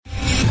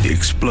the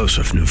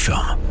explosive new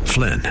film,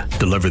 Flynn,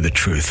 Deliver the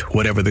Truth,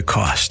 Whatever the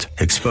Cost,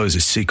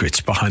 exposes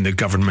secrets behind the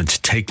government's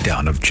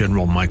takedown of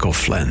General Michael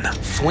Flynn.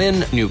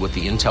 Flynn knew what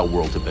the intel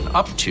world had been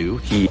up to.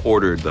 He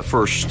ordered the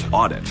first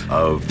audit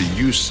of the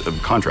use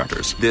of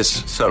contractors.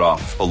 This set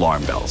off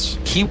alarm bells.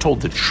 He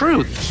told the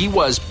truth. He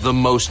was the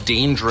most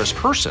dangerous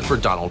person for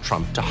Donald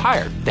Trump to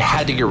hire. They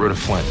had to get rid of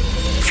Flynn.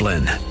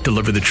 Flynn,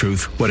 Deliver the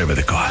Truth, Whatever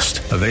the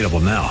Cost. Available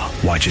now.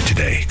 Watch it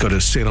today. Go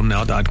to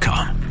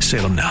salemnow.com.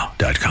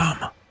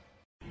 salemnow.com.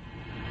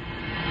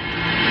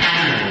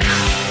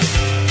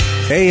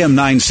 AM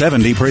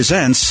 970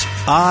 presents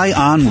Eye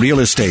on Real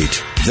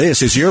Estate.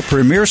 This is your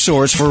premier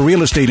source for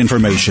real estate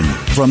information.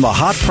 From the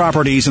hot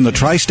properties in the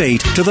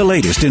tri-state to the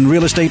latest in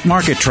real estate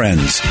market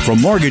trends. From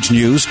mortgage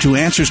news to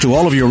answers to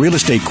all of your real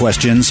estate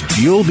questions,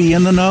 you'll be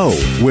in the know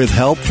with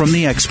help from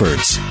the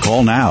experts.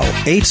 Call now,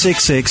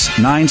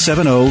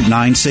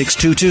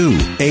 866-970-9622.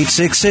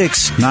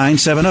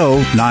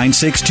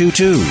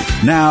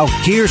 866-970-9622. Now,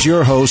 here's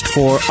your host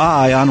for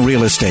Eye on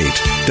Real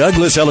Estate,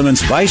 Douglas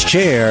Elliman's Vice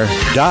Chair,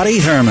 Dottie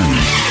Herman.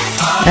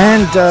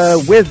 And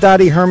with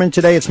Dottie Herman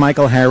today, it's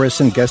Michael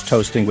Harris and guest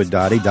hosting with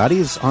Dottie. Dottie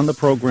is on the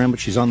program, but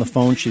she's on the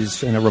phone.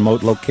 She's in a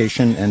remote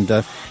location,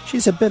 and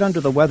she's a bit under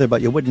the weather,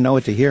 but you wouldn't know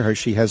it to hear her.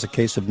 She has a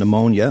case of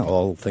pneumonia,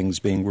 all things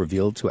being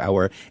revealed to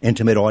our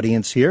intimate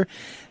audience here.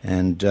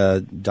 And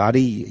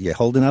Dottie, you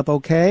holding up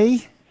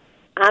okay?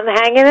 I'm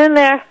hanging in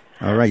there.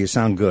 All right, you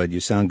sound good. You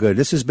sound good.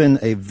 This has been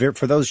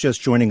for those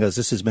just joining us,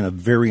 this has been a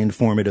very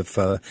informative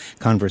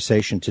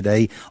conversation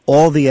today.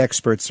 All the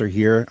experts are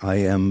here. I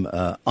am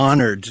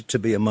honored to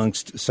be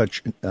amongst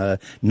such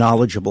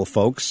knowledgeable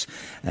folks.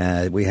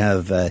 We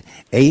have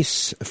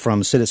Ace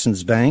from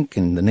Citizens Bank,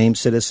 and the name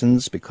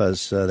Citizens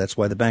because that's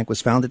why the bank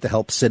was founded, to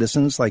help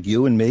citizens like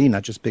you and me,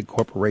 not just big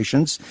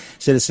corporations.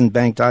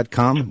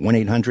 Citizenbank.com,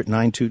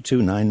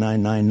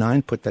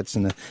 1-800-922-9999. Put that's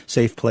in a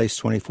safe place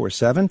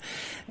 24/7.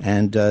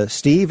 And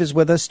Steve is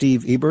with us.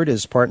 Steve Ebert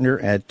is partner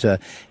at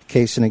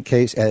Kaysen &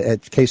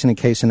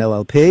 Kaysen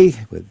LLP,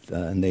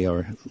 and they are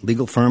a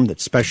legal firm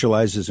that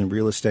specializes in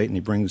real estate, and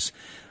he brings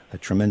a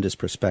tremendous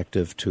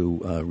perspective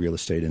to real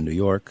estate in New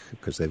York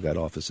because they've got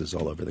offices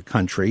all over the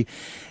country.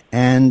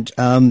 And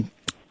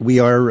we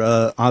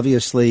are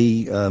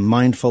obviously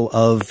mindful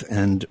of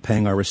and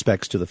paying our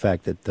respects to the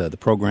fact that the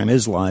program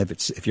is live.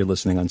 It's if you're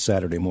listening on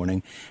Saturday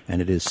morning,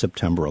 and it is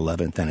September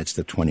 11th, and it's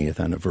the 20th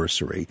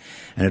anniversary,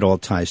 and it all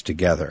ties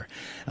together.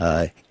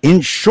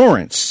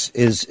 Insurance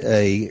is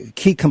a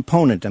key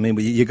component. I mean,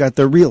 you got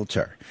the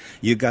realtor,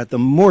 you got the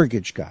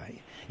mortgage guy,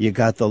 you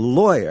got the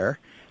lawyer,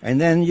 and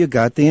then you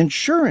got the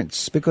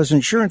insurance, because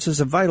insurance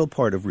is a vital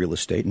part of real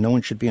estate. No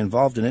one should be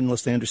involved in it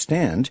unless they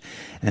understand.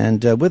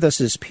 And with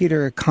us is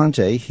Peter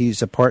Conte.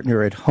 He's a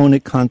partner at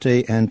Honig,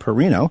 Conte, and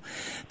Perino.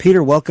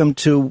 Peter, welcome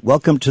to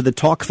the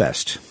Talk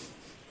Fest.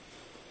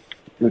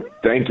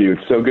 Thank you.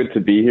 It's so good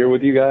to be here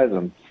with you guys.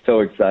 I'm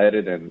so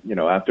excited. And,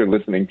 after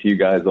listening to you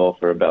guys all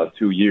for about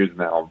 2 years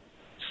now, I'm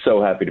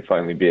so happy to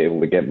finally be able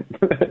to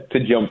get to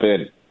jump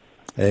in.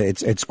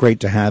 It's great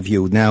to have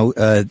you. Now,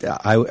 I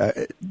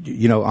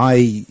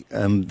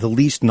am the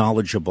least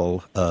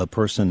knowledgeable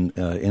person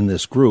in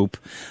this group,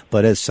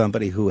 but as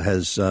somebody who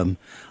has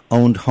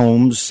owned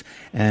homes,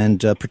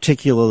 and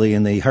particularly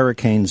in the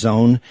hurricane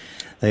zone,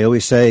 they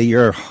always say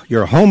your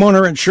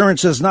homeowner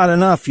insurance is not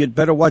enough. You'd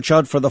better watch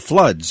out for the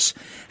floods.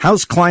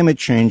 How's climate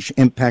change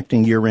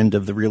impacting your end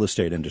of the real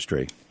estate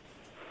industry?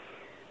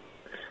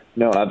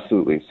 No,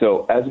 absolutely.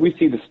 So as we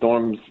see the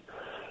storms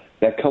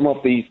that come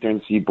up the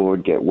eastern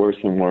seaboard get worse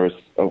and worse,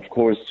 of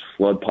course,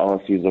 flood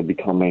policies are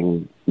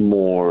becoming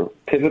more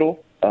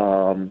pivotal.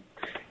 One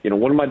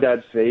of my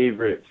dad's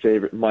favorite,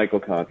 Michael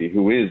Conte,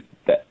 who is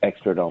the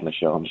expert on the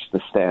show, I'm just the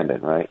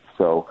stand-in, right?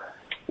 So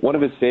one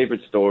of his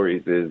favorite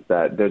stories is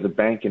that there's a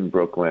bank in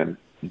Brooklyn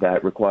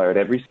that required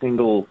every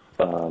single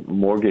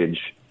mortgage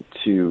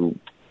to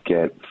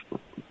get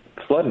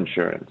flood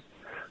insurance.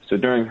 So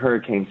during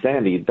Hurricane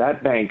Sandy,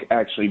 that bank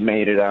actually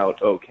made it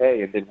out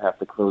okay and didn't have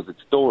to close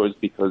its doors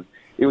because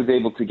it was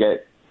able to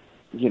get,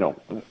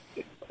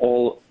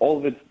 all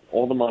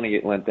the money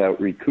it lent out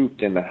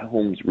recouped and the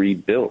homes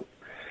rebuilt.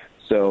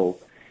 So,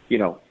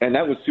 and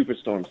that was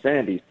Superstorm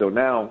Sandy. So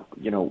now,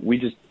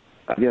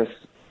 I guess,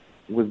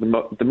 was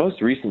the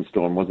most recent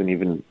storm wasn't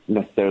even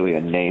necessarily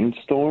a named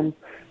storm,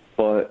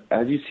 but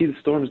as you see the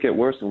storms get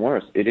worse and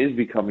worse, it is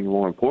becoming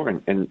more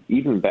important, and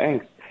even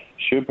banks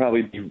should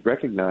probably be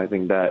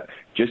recognizing that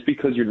just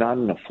because you're not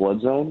in a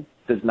flood zone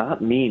does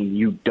not mean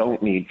you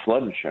don't need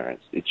flood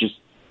insurance.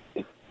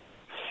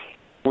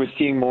 We're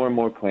seeing more and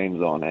more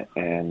claims on it,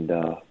 and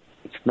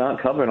it's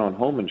not covered on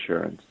home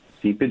insurance.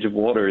 Seepage of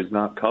water is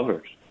not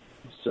covered.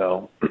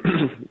 So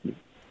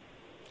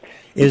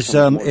is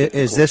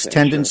this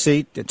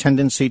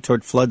tendency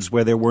toward floods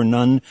where there were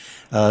none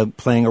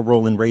playing a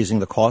role in raising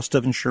the cost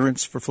of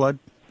insurance for flood?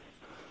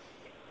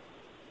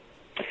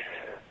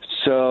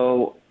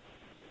 So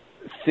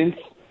since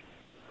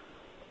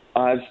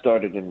I've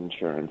started in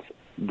insurance,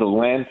 the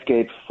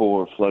landscape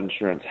for flood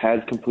insurance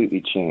has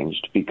completely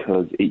changed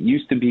because it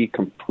used to be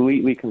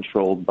completely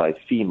controlled by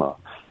FEMA.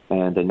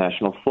 and the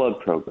National Flood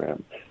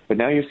Program. But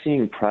now you're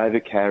seeing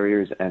private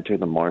carriers enter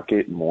the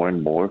market more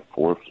and more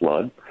for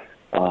flood.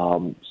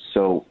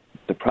 So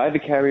the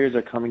private carriers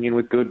are coming in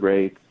with good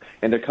rates,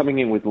 and they're coming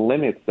in with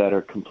limits that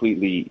are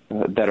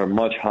that are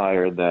much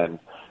higher than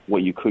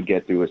what you could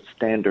get through a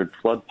standard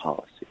flood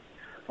policy.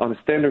 On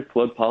a standard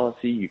flood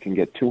policy, you can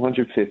get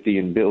 $250,000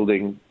 in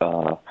building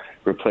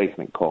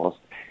replacement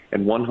costs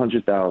and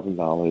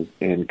 $100,000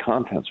 in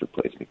contents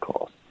replacement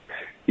costs.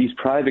 These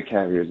private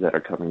carriers that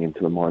are coming into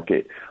the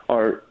market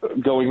are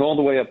going all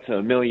the way up to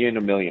 $1 million,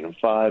 $1.5 million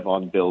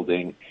on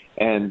building,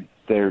 and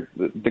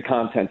the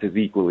content is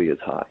equally as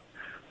high.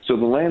 So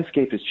the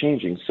landscape is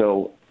changing.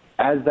 So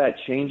as that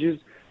changes,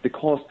 the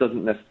cost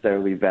doesn't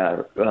necessarily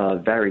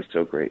vary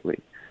so greatly.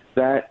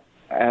 That,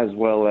 as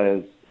well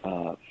as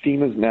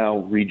FEMA's now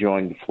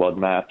rejoined the flood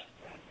maps,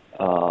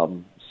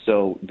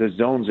 so the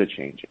zones are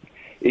changing.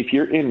 If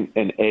you're in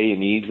an A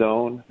and E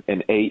zone,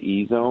 an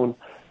AE zone,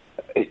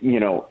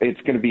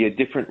 it's going to be a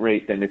different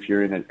rate than if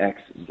you're in an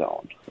X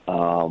zone.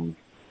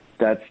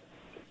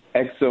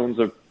 X zones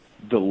are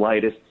the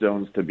lightest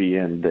zones to be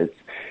in. That's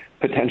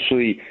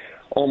potentially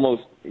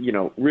almost,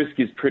 risk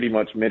is pretty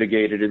much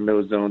mitigated in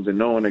those zones, and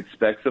no one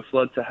expects a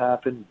flood to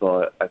happen.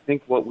 But I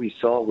think what we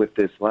saw with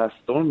this last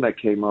storm that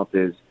came up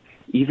is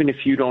even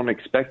if you don't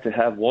expect to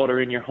have water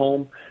in your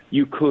home,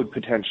 you could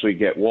potentially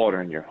get water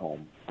in your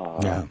home.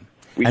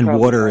 And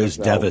water is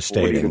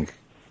devastating.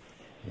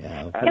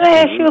 Yeah. Can I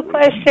ask you a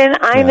question?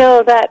 I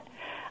know that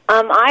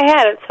I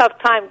had a tough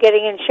time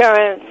getting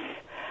insurance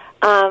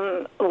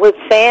with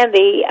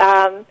Sandy.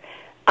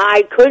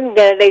 I couldn't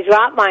get it. They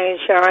dropped my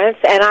insurance,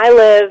 and I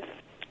live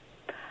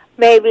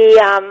maybe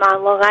on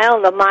Long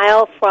Island, a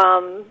mile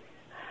from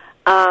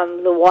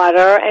the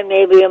water, and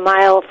maybe a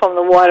mile from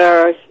the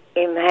water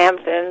in the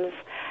Hamptons.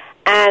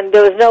 And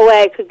there was no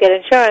way I could get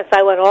insurance.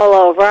 I went all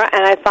over,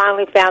 and I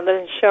finally found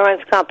an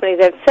insurance company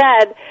that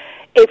said,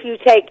 if you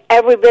take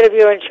every bit of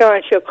your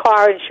insurance, your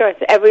car insurance,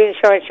 every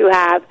insurance you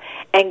have,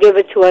 and give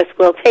it to us,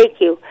 we'll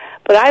take you.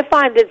 But I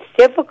find it's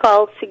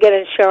difficult to get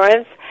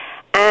insurance,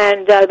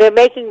 and they're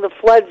making the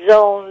flood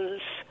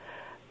zones,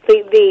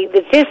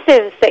 the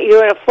distance that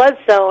you're in a flood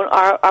zone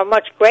are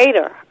much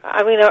greater.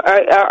 I mean,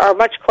 are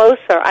much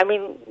closer. I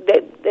mean,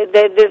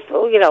 there's,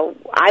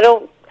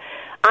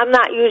 I'm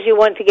not usually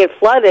one to get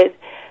flooded.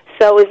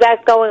 So is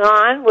that going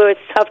on where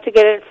it's tough to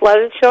get flood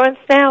insurance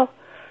now?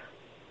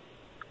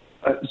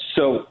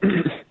 So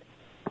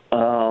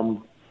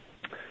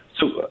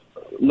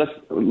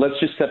let's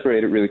just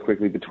separate it really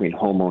quickly between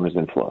homeowners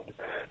and flood.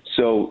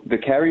 So the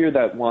carrier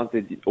that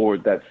wanted or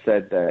that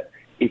said that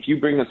if you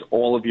bring us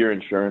all of your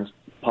insurance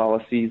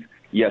policies,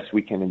 yes,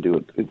 we can do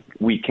it.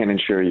 We can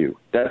insure you.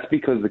 That's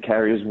because the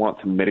carriers want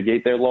to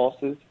mitigate their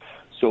losses.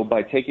 So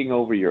by taking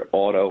over your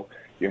auto,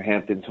 your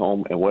Hamptons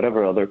home, and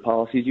whatever other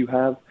policies you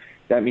have,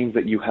 that means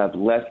that you have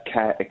less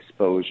cat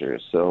exposure,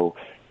 so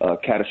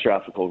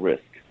catastrophic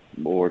risk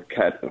or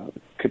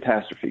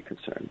catastrophe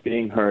concern,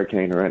 being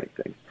hurricane or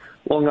anything.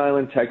 Long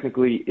Island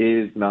technically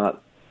isn't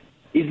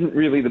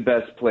really the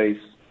best place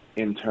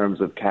in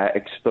terms of cat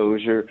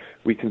exposure.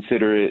 We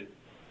consider it,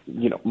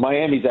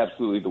 Miami's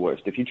absolutely the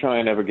worst. If you try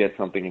and ever get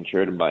something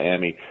insured in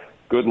Miami,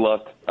 good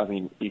luck. I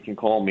mean, you can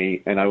call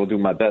me and I will do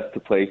my best to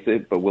place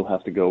it, but we'll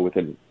have to go with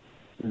a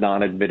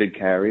non-admitted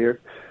carrier.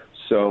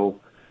 So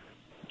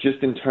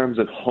just in terms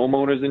of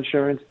homeowners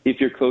insurance, if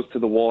you're close to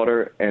the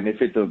water and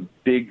if it's a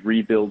big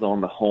rebuild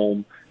on the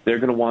home, they're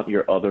going to want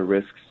your other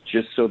risks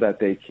just so that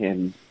they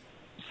can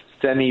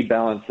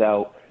semi-balance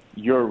out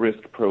your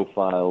risk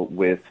profile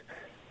with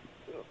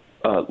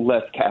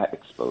less cat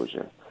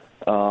exposure.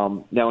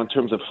 Now, in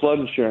terms of flood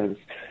insurance,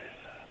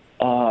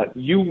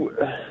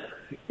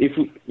 if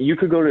you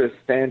could go to a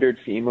standard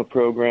FEMA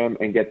program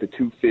and get the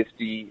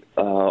 $250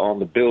 on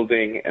the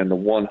building and the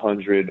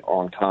 $100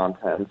 on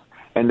contents,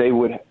 and they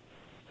would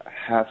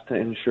have to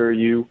insure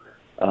you.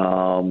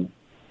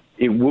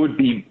 It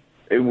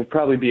would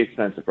probably be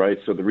expensive, right?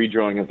 So the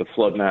redrawing of the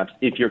flood maps,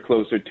 if you're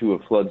closer to a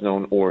flood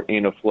zone or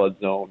in a flood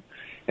zone,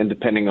 and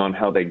depending on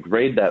how they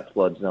grade that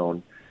flood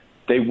zone,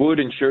 they would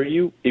insure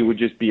you. It would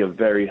just be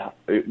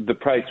the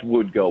price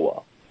would go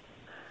up.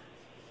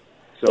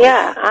 So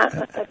yeah,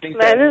 I think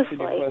that answered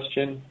your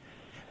question.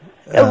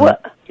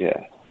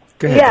 Yeah.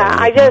 Go ahead,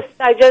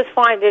 I just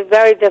find it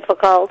very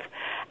difficult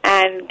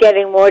and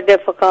getting more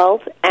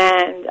difficult.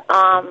 And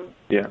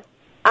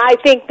I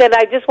think that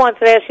I just wanted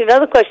to ask you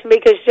another question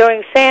because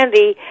during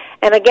Sandy,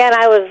 and again,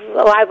 I was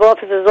live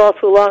offices all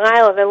through Long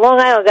Island, and Long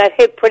Island got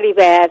hit pretty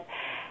bad.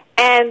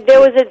 And there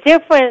was a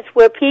difference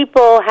where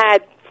people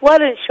had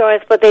flood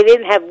insurance, but they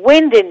didn't have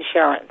wind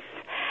insurance.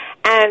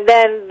 And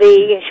then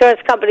the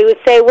insurance company would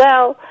say,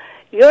 well,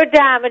 your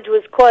damage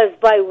was caused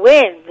by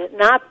wind,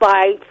 not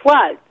by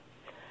flood.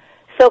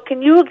 So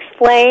can you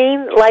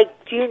explain,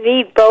 do you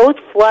need both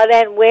flood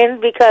and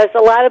wind? Because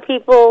a lot of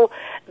people,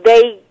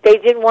 they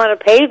didn't want to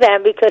pay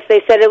them because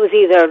they said it was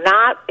either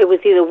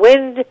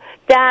wind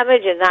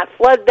damage and not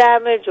flood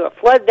damage, or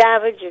flood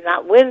damage and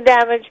not wind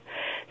damage.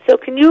 So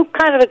can you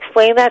kind of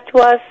explain that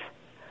to us?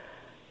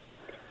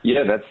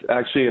 Yeah, that's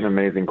actually an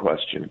amazing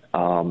question.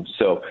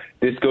 So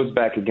this goes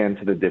back again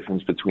to the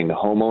difference between the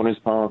homeowner's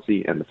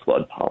policy and the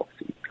flood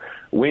policy.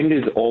 Wind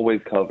is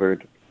always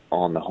covered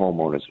on the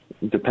homeowners.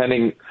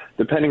 Depending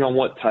on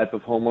what type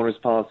of homeowner's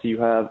policy you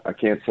have, I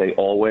can't say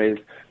always,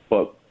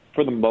 but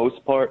for the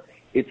most part,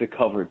 it's a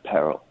covered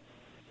peril.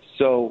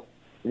 So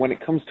when it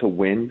comes to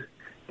wind,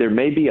 there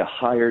may be a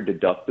higher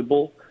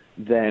deductible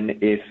than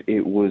if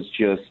it was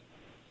just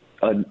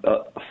a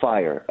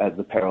fire as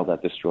the peril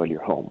that destroyed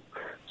your home.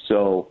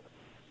 So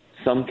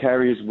some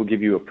carriers will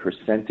give you a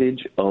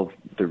percentage of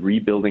the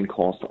rebuilding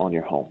cost on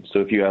your home. So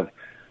if you have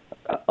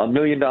 $1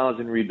 million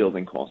in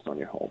rebuilding cost on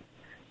your home,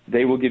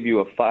 they will give you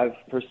a 5%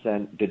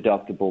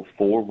 deductible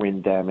for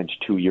wind damage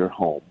to your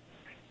home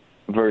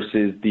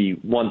versus the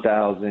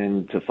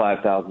 $1,000 to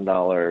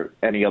 $5,000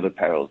 any other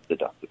perils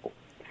deductible.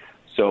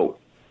 So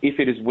if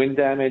it is wind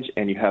damage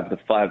and you have the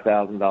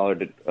 $5,000,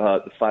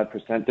 the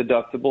 5%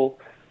 deductible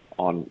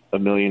on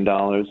 $1 million,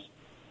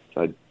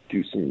 so I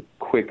do some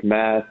quick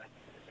math,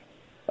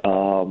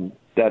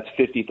 that's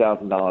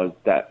 $50,000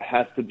 that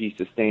has to be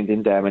sustained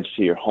in damage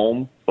to your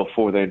home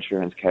before the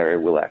insurance carrier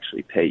will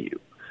actually pay you.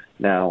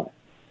 Now,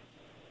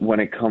 when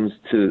it comes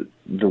to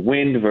the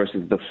wind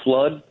versus the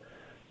flood,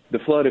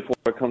 if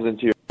water comes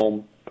into your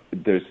home,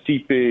 there's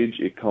seepage,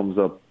 it comes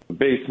up the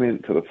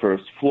basement to the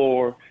first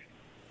floor,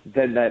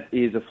 then that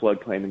is a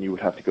flood claim and you would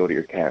have to go to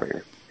your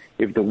carrier.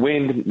 If the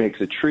wind makes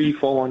a tree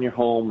fall on your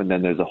home and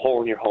then there's a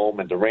hole in your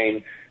home and the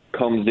rain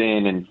comes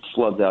in and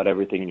floods out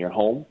everything in your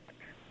home,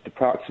 the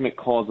proximate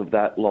cause of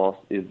that loss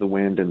is the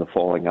wind and the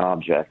falling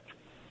object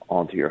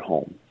onto your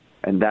home.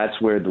 And that's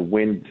where the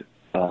wind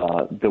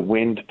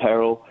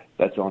peril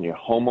that's on your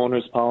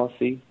homeowner's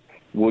policy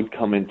would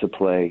come into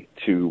play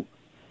to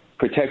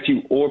protect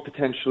you, or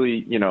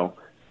potentially,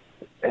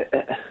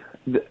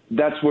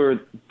 that's where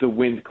the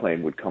wind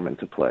claim would come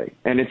into play.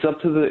 And it's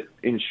up to the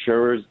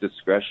insurer's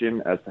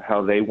discretion as to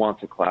how they want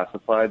to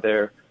classify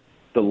the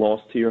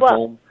loss to your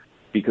home,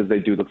 because they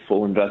do the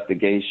full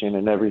investigation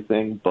and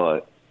everything.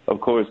 But, of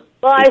course...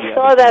 Well, I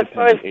saw that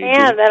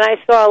firsthand, and I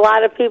saw a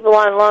lot of people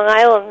on Long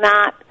Island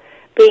not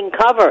being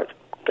covered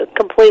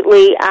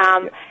completely.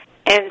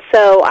 And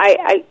so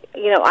I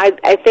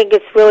think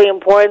it's really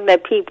important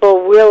that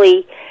people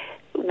really,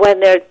 when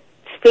they're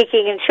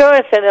speaking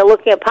insurance and they're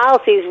looking at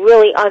policies,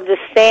 really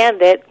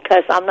understand it,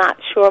 because I'm not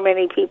sure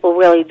many people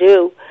really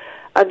do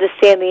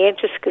understand the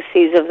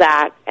intricacies of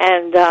that.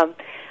 And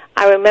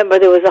I remember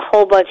there was a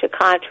whole bunch of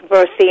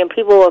controversy, and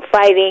people were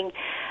fighting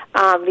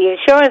the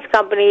insurance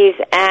companies,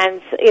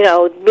 and,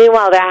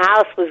 meanwhile their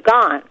house was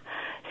gone.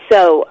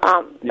 So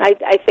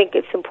I think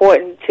it's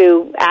important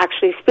to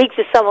actually speak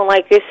to someone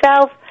like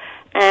yourself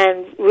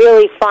and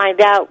really find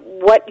out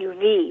what you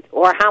need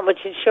or how much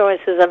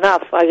insurance is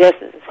enough, I guess.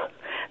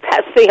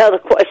 That's the other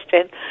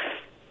question.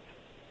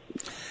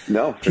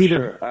 No, for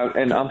sure.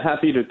 And I'm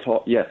happy to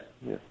talk. Yes.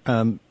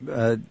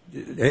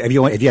 If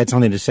you had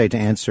something to say to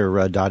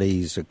answer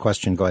Dottie's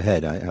question, go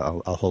ahead.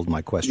 I'll hold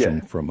my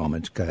question for a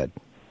moment. Go ahead.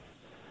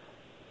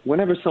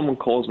 Whenever someone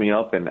calls me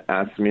up and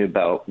asks me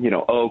about,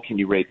 can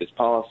you rate this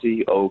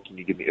policy? Can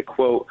you give me a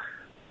quote?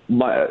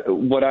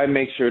 What I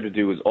make sure to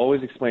do is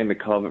always explain the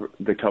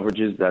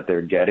coverages that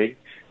they're getting,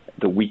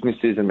 the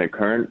weaknesses in their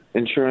current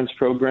insurance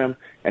program,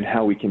 and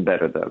how we can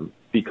better them.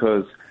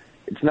 Because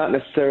it's not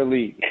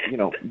necessarily,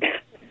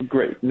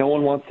 great. No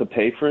one wants to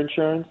pay for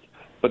insurance,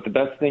 but the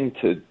best thing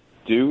to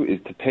do is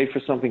to pay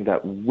for something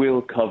that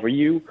will cover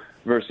you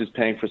versus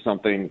paying for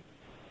something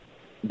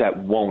that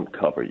won't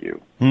cover you.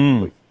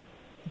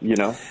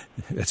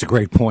 That's a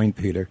great point,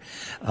 Peter.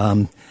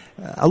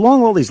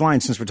 Along all these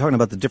lines, since we're talking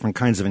about the different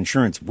kinds of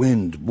insurance,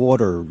 wind,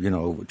 water,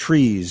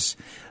 trees,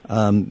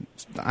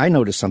 I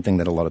noticed something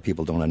that a lot of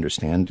people don't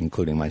understand,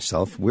 including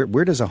myself.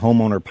 Where does a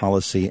homeowner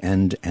policy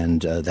end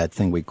and that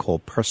thing we call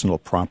personal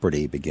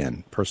property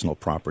begin? Personal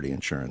property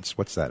insurance.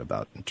 What's that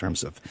about in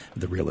terms of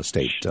the real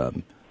estate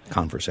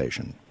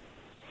conversation?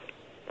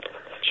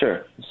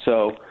 Sure.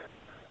 So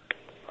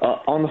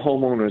on the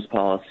homeowner's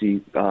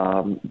policy,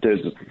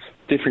 there's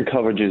different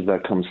coverages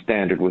that come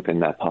standard within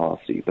that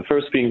policy. The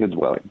first being the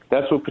dwelling.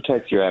 That's what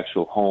protects your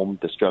actual home,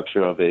 the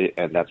structure of it,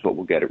 and that's what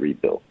will get it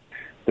rebuilt.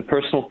 The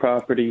personal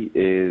property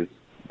is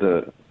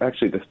the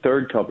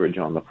third coverage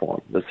on the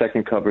form. The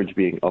second coverage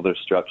being other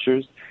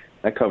structures.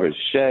 That covers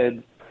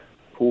sheds,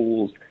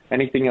 pools,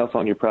 anything else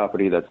on your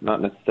property that's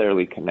not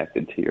necessarily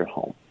connected to your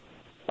home.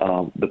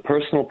 The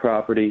personal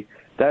property,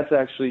 that's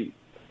actually,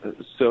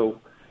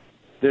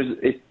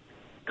 it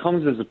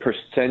comes as a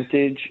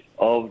percentage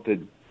of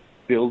the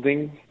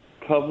building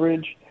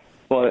coverage,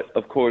 but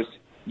of course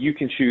you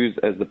can choose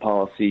as the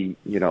policy,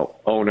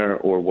 owner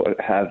or what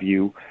have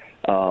you,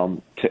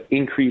 to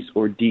increase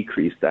or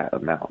decrease that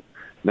amount.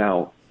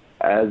 Now,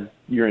 as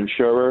your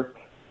insurer,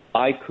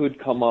 I could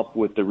come up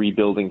with the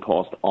rebuilding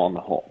cost on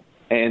the home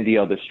and the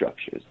other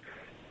structures,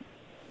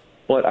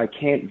 but I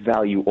can't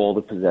value all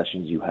the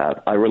possessions you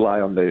have. I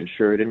rely on the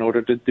insured in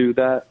order to do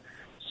that.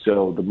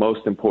 So the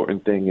most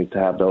important thing is to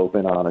have the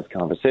open, honest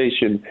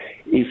conversation.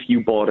 If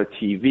you bought a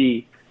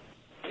TV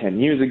 10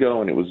 years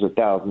ago and it was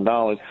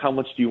 $1,000, how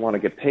much do you want to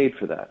get paid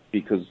for that?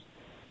 Because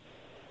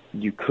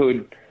you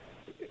could,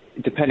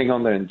 depending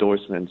on the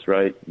endorsements,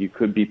 right, you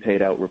could be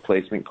paid out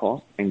replacement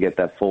cost and get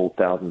that full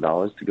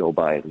 $1,000 to go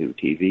buy a new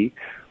TV,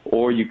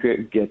 or you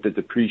could get the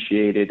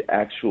depreciated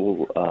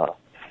actual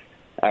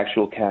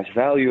cash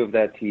value of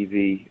that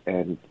TV,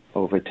 and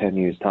over 10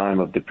 years' time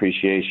of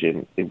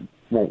depreciation, it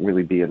won't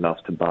really be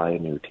enough to buy a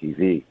new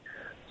TV.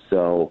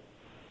 So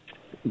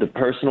the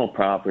personal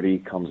property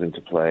comes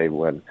into play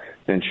when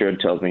the insured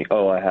tells me,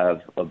 oh, I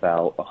have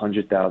about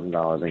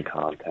 $100,000 in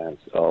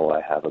contents. Oh,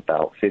 I have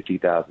about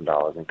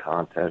 $50,000 in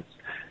contents.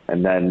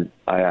 And then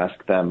I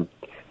ask them,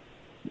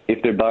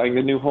 if they're buying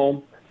a new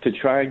home, to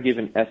try and give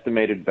an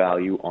estimated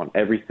value on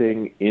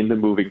everything in the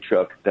moving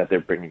truck that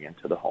they're bringing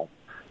into the home.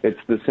 It's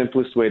the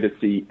simplest way to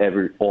see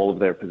all of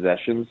their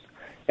possessions,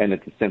 and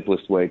it's the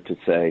simplest way to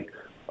say,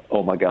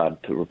 oh, my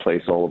God, to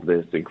replace all of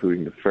this,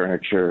 including the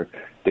furniture,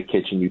 the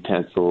kitchen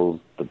utensils,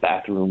 the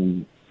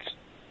bathroom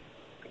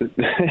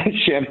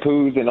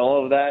shampoos, and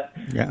all of that.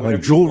 Yeah,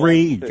 like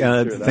jewelry,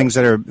 things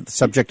that are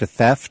subject to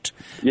theft,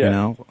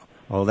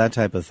 all that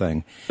type of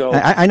thing. So,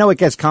 I know it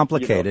gets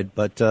complicated,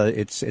 but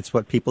it's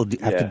what people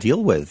have to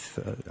deal with,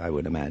 I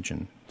would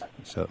imagine.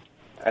 So,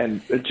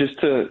 and just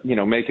to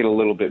make it a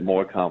little bit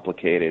more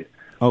complicated.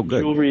 Oh,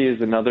 good. Jewelry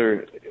is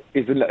another.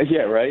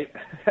 Yeah, right.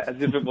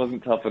 As if it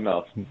wasn't tough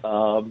enough.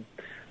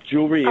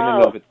 Jewelry in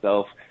and of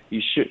itself,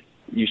 you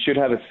should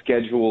have a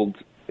scheduled.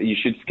 You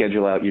should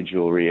schedule out your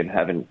jewelry and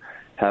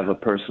have a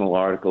personal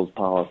articles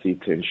policy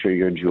to insure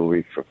your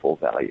jewelry for full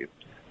value.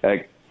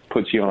 That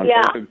puts you on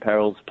open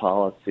perils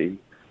policy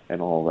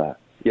and all that.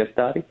 Yes,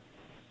 Dottie?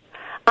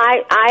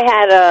 I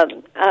had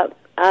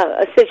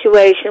a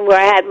situation where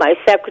I had my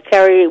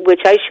secretary,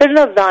 which I shouldn't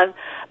have done,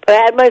 but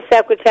I had my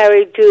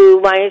secretary do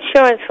my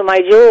insurance for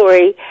my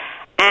jewelry,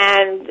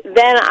 and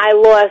then I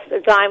lost a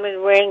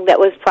diamond ring that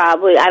was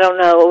probably, I don't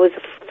know, it was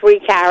a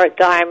 3-carat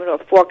diamond or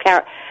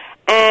 4-carat.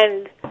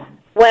 And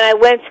when I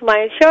went to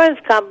my insurance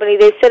company,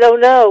 they said, oh,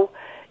 no,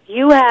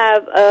 you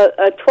have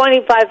a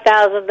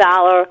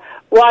 $25,000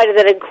 rider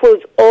that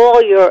includes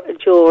all your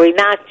jewelry,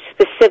 not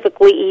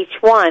specifically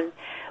each one,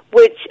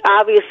 which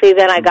obviously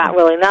then I got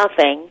really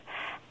nothing.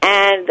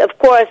 And, of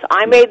course,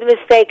 I made the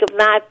mistake of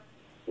not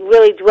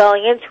really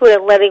dwelling into it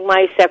and letting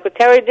my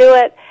secretary do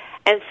it.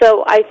 And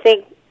so I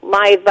think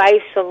my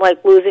advice from,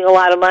 losing a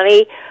lot of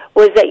money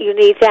was that you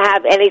need to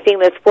have anything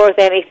that's worth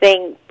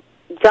anything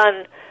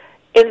done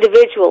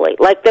individually,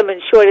 like them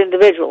insured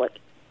individually.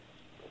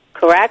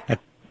 Correct?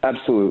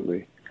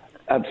 Absolutely.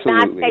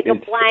 Not take a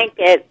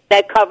blanket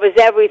that covers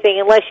everything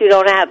unless you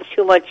don't have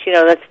too much,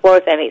 that's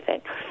worth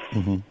anything.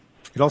 Mm-hmm.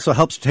 It also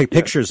helps to take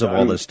pictures of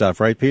all this stuff,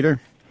 right,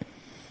 Peter?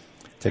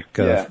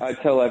 I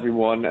tell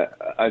everyone,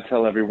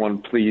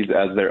 please,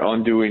 as they're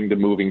undoing the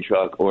moving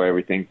truck or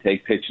everything,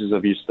 take pictures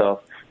of your stuff.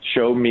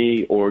 Show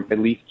me, or at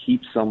least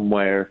keep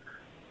somewhere,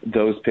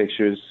 those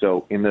pictures.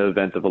 So in the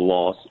event of a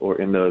loss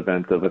or in the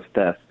event of a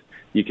theft,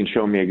 you can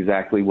show me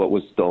exactly what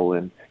was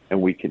stolen,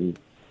 and we can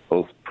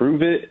both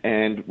prove it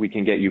and we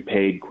can get you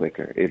paid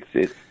quicker. It's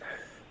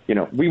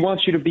we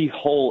want you to be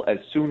whole as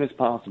soon as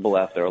possible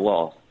after a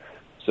loss.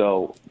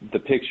 So the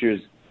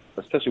pictures,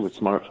 especially with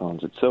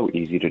smartphones, it's so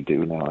easy to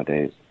do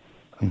nowadays.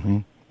 Mm-hmm.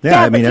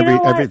 Yeah, I mean,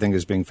 everything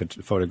is being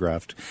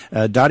photographed.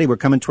 Dottie, we're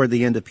coming toward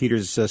the end of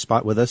Peter's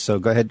spot with us, so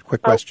go ahead.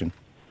 Quick question.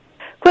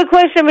 Quick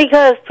question,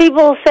 because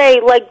people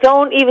say,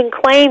 don't even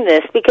claim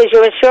this because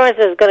your insurance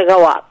is going to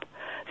go up.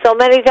 So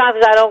many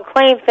times I don't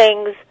claim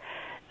things.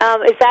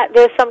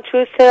 There's some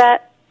truth to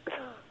that?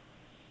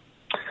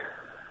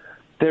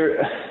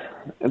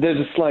 There's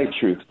a slight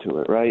truth to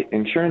it, right?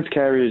 Insurance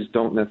carriers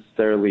don't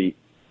necessarily.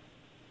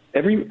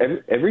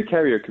 Every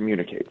carrier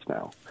communicates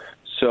now.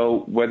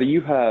 So whether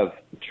you have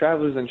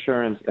traveler's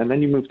insurance and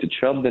then you move to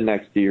Chubb the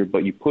next year,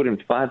 but you put in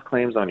 5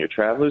 claims on your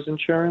traveler's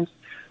insurance,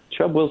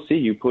 Chubb will see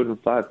you put in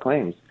 5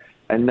 claims.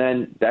 And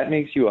then that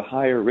makes you a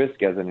higher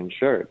risk as an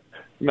insured.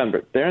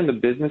 Remember, they're in the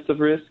business of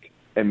risk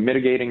and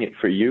mitigating it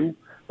for you,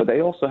 but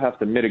they also have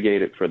to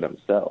mitigate it for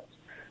themselves.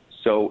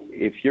 So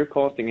if you're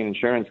costing an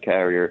insurance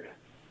carrier,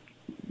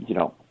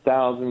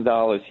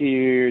 $1,000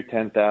 here,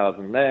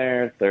 $10,000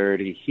 there,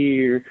 $30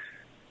 here,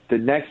 the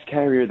next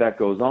carrier that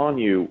goes on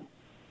you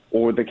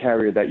or the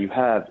carrier that you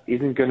have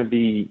isn't going to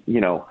be,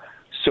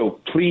 so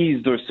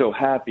pleased or so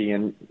happy.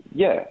 And,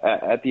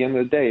 at the end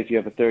of the day, if you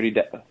have a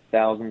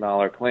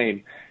 $30,000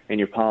 claim and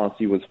your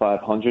policy was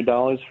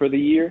 $500 for the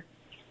year,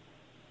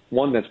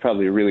 one, that's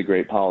probably a really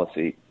great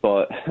policy.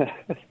 But,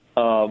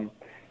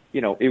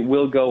 it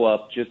will go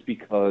up just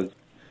because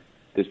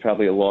there's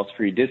probably a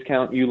loss-free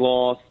discount you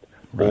lost,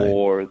 right,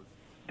 or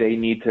they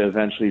need to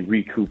eventually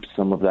recoup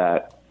some of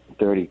that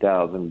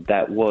 $30,000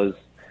 that was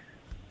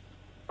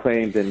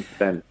claimed and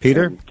spent,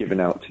 Peter, and given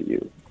out to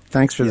you.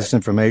 Thanks for this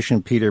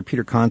information, Peter.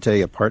 Peter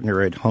Conte, a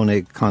partner at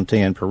Honig, Conte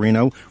and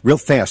Perino. Real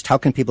fast, how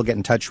can people get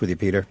in touch with you,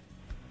 Peter?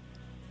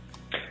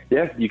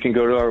 Yeah, you can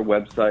go to our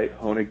website,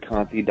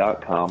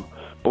 honigconte.com,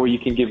 or you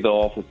can give the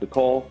office a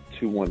call,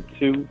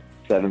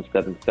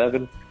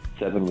 212-777-6666.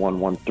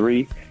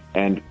 7113,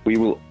 and we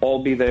will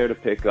all be there to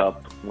pick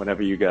up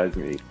whenever you guys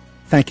need.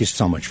 Thank you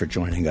so much for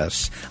joining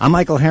us. I'm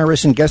Michael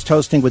Harrison, guest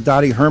hosting with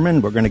Dottie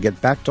Herman. We're going to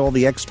get back to all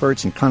the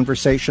experts and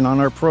conversation on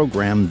our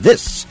program.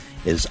 This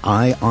is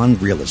Eye on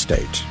Real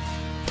Estate.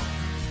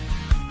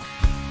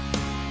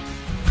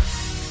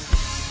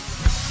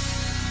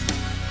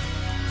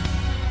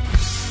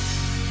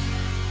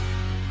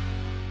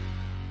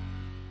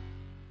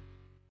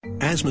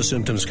 Asthma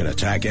symptoms can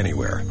attack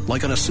anywhere,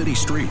 like on a city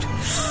street.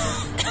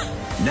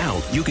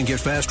 Now, you can get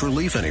fast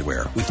relief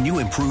anywhere with new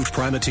improved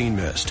Primatene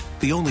Mist,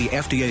 the only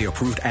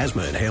FDA-approved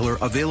asthma inhaler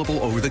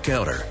available over the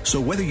counter. So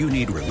whether you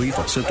need relief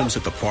of symptoms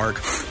at the park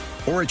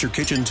or at your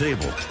kitchen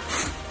table,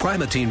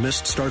 Primatene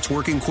Mist starts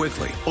working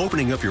quickly,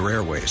 opening up your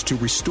airways to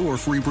restore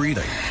free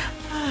breathing.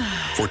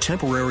 For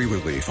temporary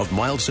relief of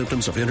mild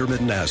symptoms of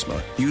intermittent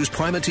asthma, use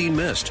Primatene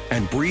Mist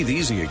and breathe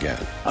easy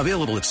again.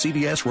 Available at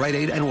CVS, Rite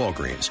Aid, and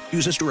Walgreens.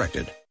 Use as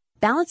directed.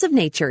 Balance of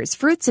Nature's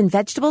fruits and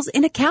vegetables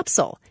in a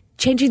capsule.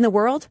 Changing the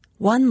world,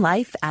 one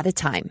life at a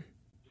time.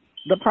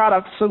 The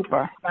product's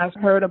super. I've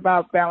heard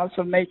about Balance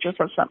of Nature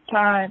for some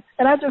time,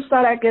 and I just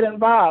thought I'd get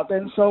involved.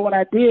 And so when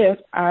I did,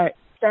 I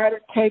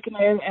started taking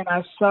it, and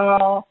I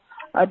saw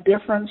a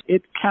difference.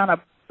 It kind of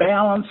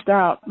balanced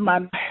out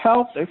my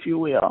health, if you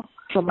will.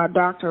 So my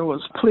doctor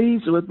was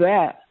pleased with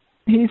that.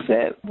 He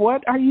said,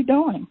 "What are you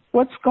doing?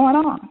 What's going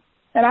on?"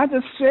 And I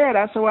just shared.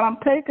 I said, "Well, I'm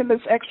taking this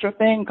extra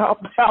thing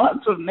called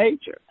Balance of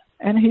Nature."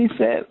 And he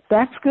said,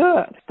 "That's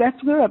good. That's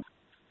good."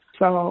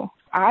 So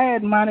I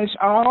admonish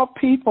all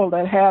people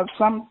that have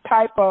some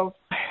type of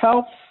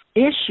health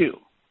issue,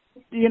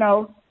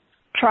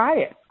 try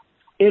it.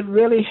 It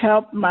really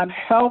helped my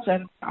health,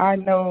 and I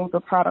know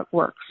the product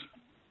works.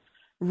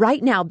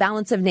 Right now,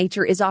 Balance of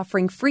Nature is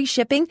offering free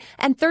shipping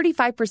and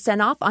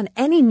 35% off on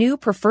any new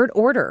preferred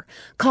order.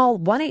 Call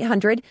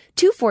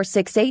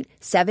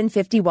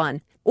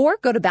 1-800-2468-751 or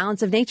go to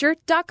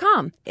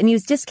balanceofnature.com and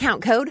use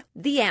discount code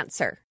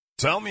THEANSWER.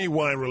 Tell me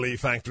why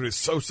Relief Factor is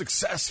so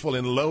successful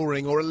in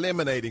lowering or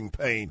eliminating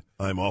pain.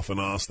 I'm often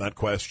asked that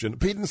question.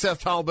 Pete and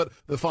Seth Talbot,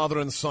 the father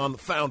and son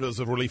founders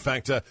of Relief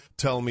Factor,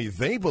 tell me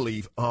they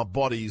believe our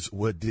bodies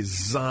were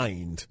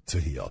designed to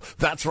heal.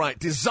 That's right,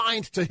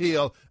 designed to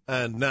heal,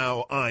 and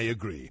now I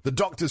agree. The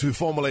doctors who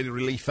formulated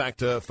Relief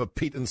Factor for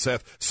Pete and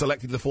Seth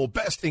selected the 4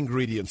 best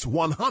ingredients,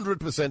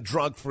 100%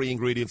 drug-free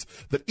ingredients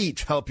that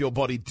each help your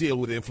body deal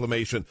with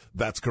inflammation.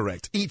 That's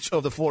correct. Each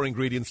of the 4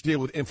 ingredients deal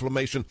with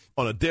inflammation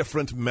on a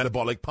different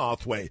metabolic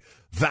pathway.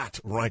 That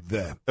right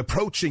there,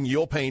 approaching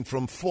your pain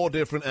from 4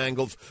 different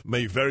angles,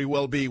 may very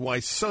well be why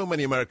so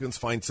many Americans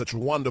find such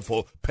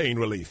wonderful pain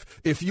relief.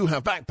 If you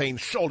have back pain,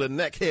 shoulder,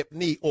 neck, hip,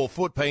 knee, or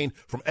foot pain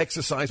from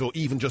exercise or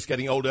even just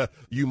getting older,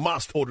 you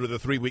must order the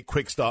 3-week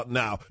Quick Start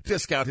now.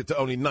 Discounted to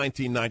only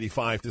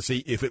 $19.95 to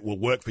see if it will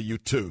work for you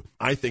too.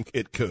 I think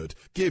it could.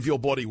 Give your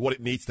body what it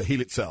needs to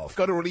heal itself.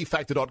 Go to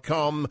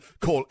ReliefFactor.com,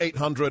 call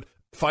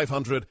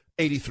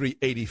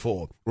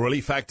 800-500-8384.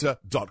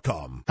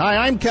 ReliefFactor.com. Hi,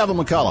 I'm Kevin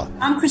McCullough.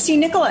 I'm Christine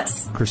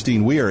Nicholas.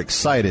 Christine, we are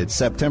excited.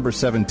 September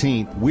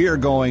 17th, we are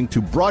going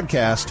to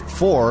broadcast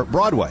for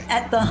Broadway.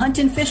 At the Hunt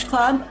and Fish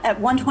Club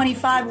at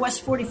 125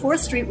 West 44th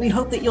Street, we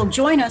hope that you'll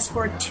join us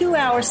for a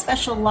 2-hour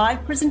special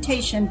live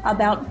presentation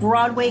about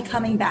Broadway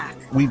coming back.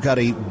 We've got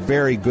a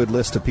very good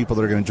list of people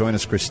that are going to join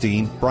us,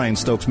 Christine. Brian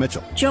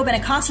Stokes-Mitchell, Joe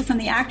Benacasa from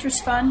the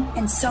Actors Fund,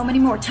 and so many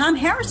more. Tom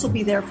Harris will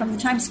be there from the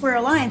Times Square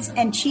Alliance,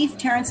 and Chief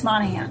Terrence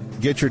Monahan.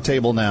 Get your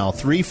table now,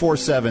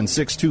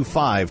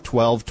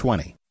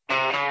 347-625-1220.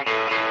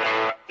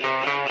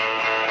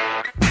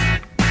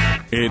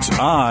 It's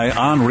Eye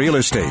on Real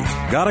Estate.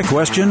 Got a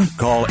question?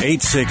 Call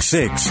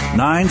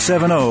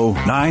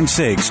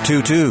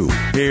 866-970-9622.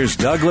 Here's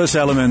Douglas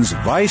Elliman's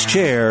Vice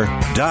Chair,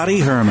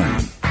 Dottie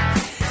Herman.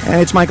 And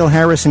it's Michael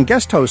Harrison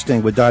guest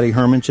hosting with Dottie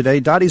Herman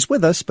today. Dottie's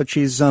with us, but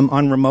she's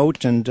on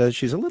remote, and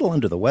she's a little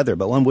under the weather,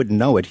 but one wouldn't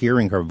know it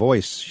hearing her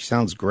voice. She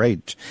sounds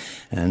great.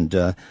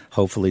 And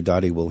hopefully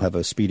Dottie will have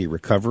a speedy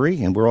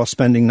recovery. And we're all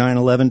spending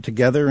 9/11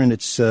 together, and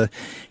it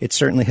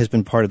certainly has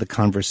been part of the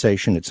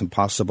conversation. It's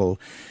impossible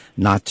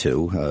not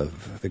to,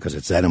 because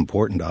it's that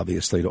important,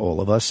 obviously, to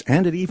all of us.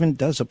 And it even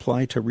does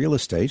apply to real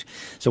estate.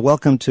 So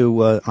welcome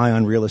to Eye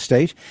on Real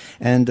Estate.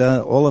 And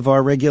all of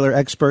our regular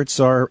experts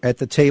are at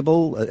the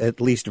table,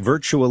 at least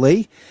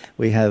virtually.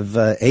 We have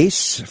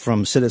Ace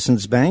from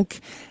Citizens Bank.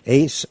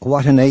 Ace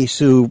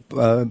Watanesu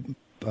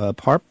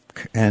Park.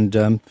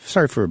 And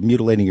sorry for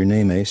mutilating your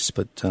name, Ace,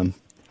 but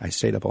I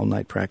stayed up all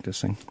night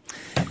practicing.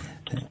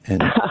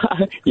 And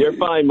You're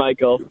fine,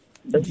 Michael.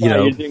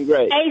 You're doing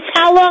great. Ace,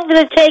 how long did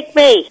it take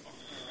me?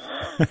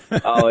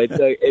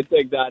 It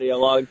took Dottie a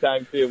long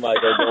time too,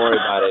 Michael. Don't worry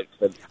about it.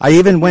 But I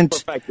even went.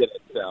 Perfected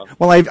it. So.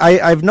 Well,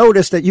 I've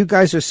noticed that you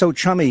guys are so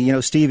chummy. You know,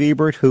 Steve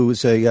Ebert,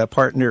 who's a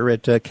partner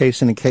at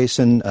Kaysen &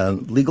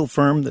 Kaysen legal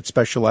firm that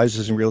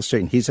specializes in real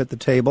estate, and he's at the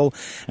table.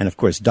 And of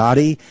course,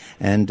 Dottie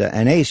and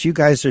Ace, you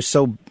guys are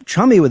so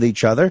chummy with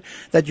each other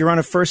that you're on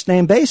a first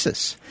name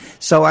basis.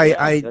 So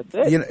I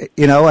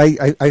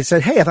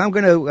said, hey, if I'm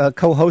going to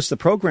co-host the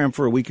program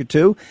for a week or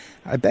two,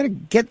 I better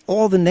get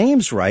all the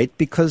names right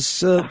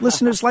because listen.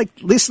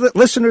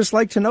 listeners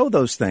like to know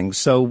those things.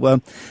 So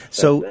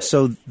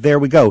there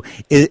we go.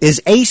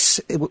 Is Ace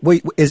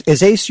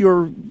is Ace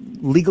your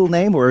legal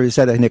name, or is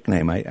that a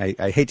nickname?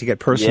 I hate to get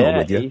personal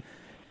with you.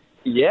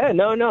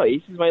 No.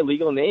 Ace is my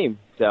legal name.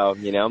 So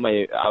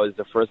I was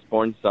the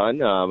firstborn son.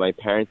 My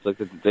parents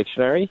looked at the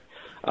dictionary,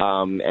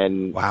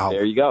 and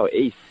there you go,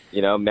 Ace.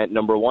 Meant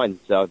number one.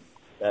 So.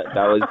 That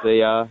was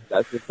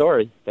that's the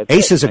story.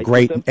 Ace is a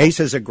great name.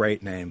 It's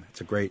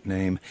a great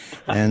name,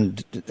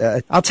 and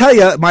I'll tell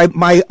you,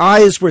 my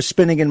eyes were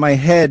spinning in my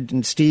head.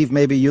 And Steve,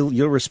 maybe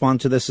you'll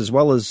respond to this as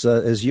well as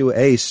you,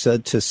 Ace,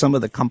 to some of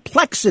the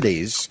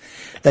complexities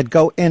that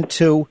go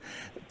into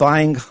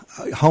buying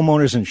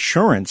homeowners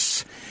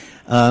insurance.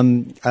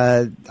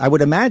 I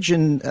would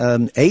imagine,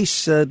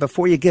 Ace,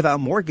 before you give out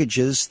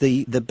mortgages,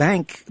 the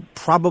bank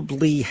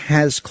probably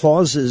has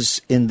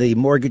clauses in the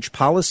mortgage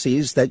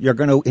policies that you're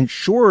going to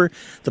insure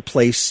the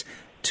place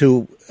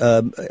to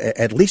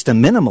at least a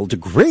minimal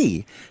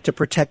degree to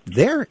protect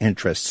their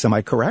interests. Am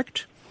I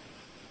correct?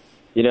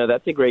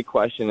 That's a great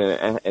question.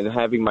 And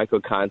having Michael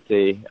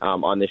Conte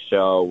on the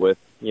show with,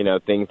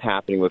 things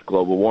happening with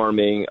global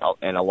warming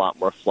and a lot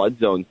more flood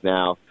zones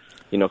now,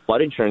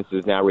 flood insurance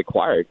is now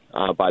required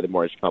by the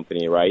mortgage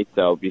company, right?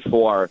 So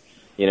before,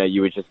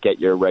 you would just get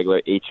your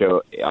regular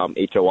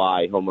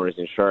HOI, homeowners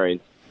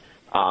insurance,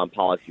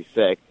 policy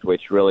 6,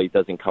 which really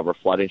doesn't cover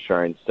flood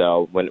insurance.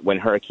 So when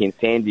Hurricane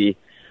Sandy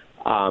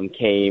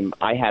came,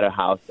 I had a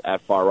house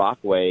at Far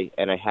Rockaway,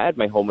 and I had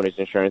my homeowners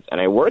insurance, and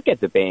I work at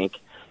the bank.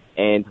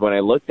 And when I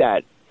looked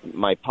at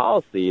my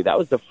policy, that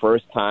was the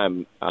first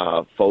time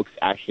folks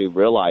actually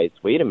realized,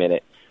 wait a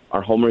minute,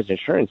 our homeowners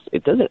insurance,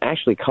 it doesn't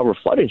actually cover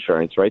flood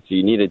insurance, right? So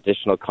you need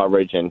additional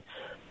coverage. And,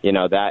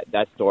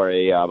 that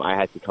story, I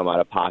had to come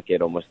out of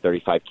pocket almost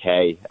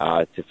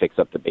 $35K to fix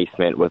up the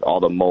basement with all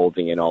the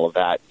molding and all of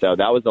that. So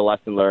that was a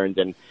lesson learned.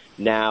 And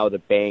now the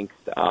banks,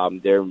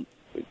 they're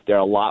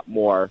a lot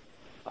more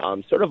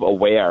sort of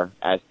aware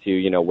as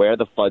to, where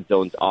the flood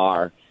zones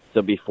are.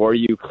 So before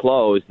you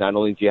close, not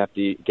only do you have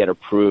to get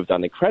approved on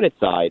the credit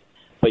side,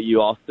 but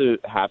you also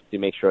have to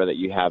make sure that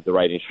you have the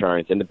right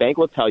insurance. And the bank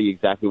will tell you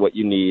exactly what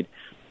you need.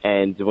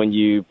 And when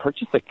you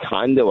purchase a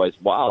condo as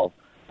well,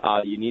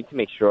 you need to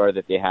make sure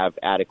that they have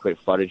adequate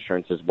flood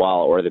insurance as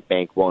well, or the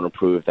bank won't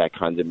approve that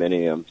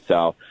condominium.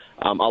 So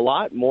a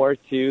lot more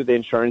to the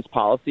insurance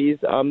policies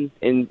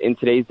in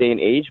today's day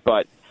and age,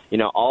 but,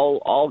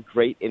 all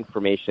great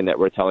information that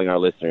we're telling our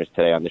listeners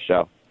today on the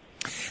show.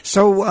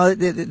 So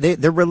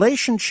the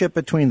relationship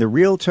between the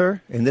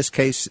realtor, in this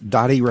case,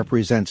 Dottie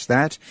represents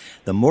that,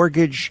 the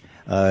mortgage,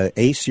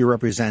 Ace, you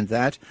represent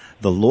that,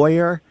 the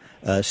lawyer,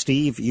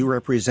 Steve, you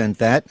represent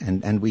that,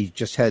 and we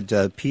just had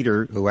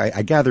Peter, who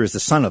I gather is the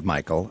son of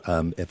Michael,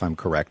 if I'm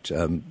correct,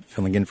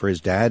 filling in for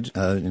his dad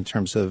in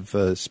terms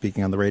of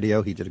speaking on the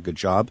radio. He did a good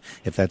job,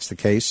 if that's the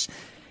case.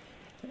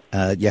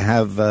 You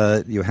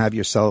have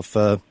yourself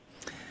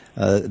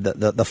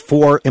the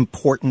four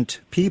important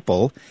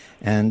people.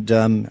 And as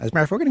a matter of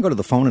fact, we're going to go to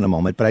the phone in a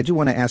moment, but I do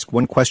want to ask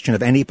one question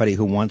of anybody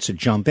who wants to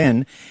jump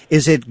in.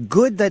 Is it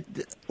good that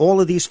all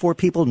of these four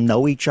people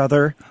know each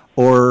other,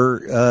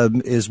 or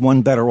is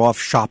one better off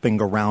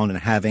shopping around and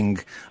having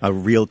a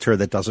realtor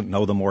that doesn't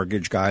know the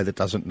mortgage guy, that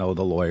doesn't know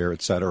the lawyer,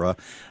 et cetera?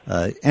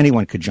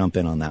 Anyone could jump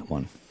in on that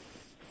one.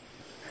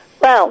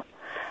 Well,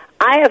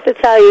 I have to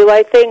tell you,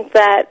 I think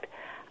that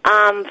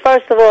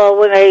first of all,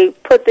 when I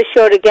put the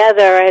show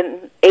together,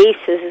 and Ace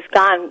has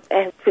gone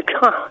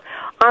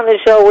on the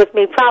show with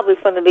me probably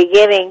from the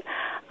beginning,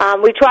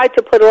 we tried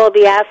to put all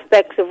the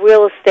aspects of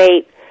real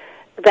estate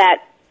that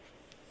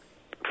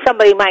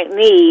somebody might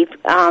need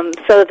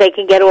so that they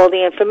can get all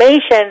the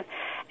information.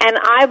 And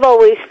I've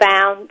always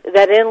found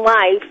that in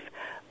life,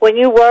 when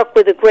you work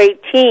with a great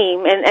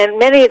team, and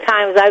many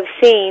times I've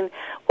seen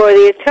where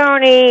the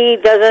attorney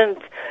doesn't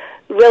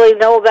really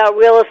know about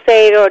real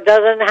estate or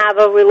doesn't have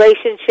a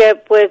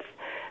relationship with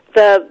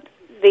the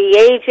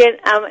agent.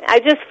 I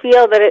just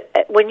feel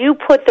that when you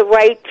put the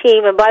right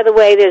team, and by the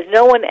way, there's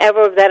no one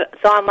ever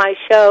that's on my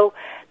show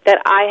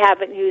that I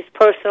haven't used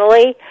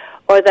personally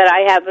or that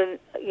I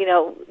haven't,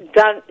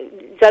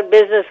 done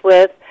business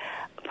with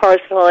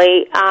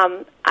personally.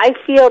 I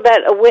feel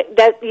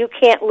that you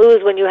can't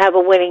lose when you have a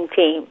winning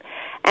team,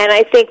 and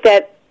I think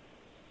that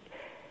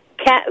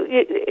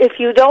if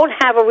you don't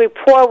have a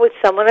rapport with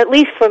someone, at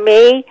least for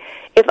me,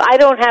 if I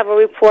don't have a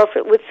rapport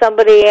with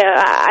somebody,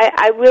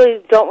 I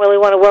really don't really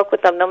want to work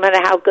with them, no matter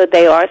how good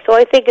they are. So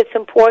I think it's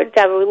important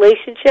to have a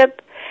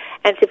relationship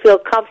and to feel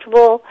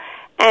comfortable,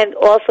 and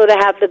also to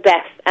have the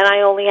best. And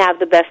I only have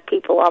the best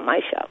people on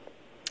my show.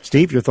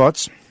 Steve, your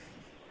thoughts?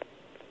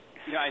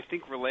 Yeah, I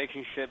think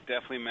relationship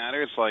definitely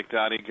matters, like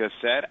Dottie just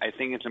said. I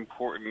think it's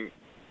important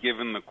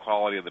given the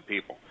quality of the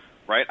people,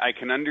 right? I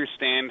can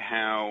understand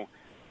how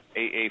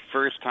a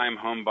first-time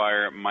home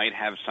buyer might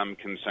have some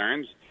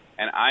concerns,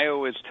 and I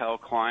always tell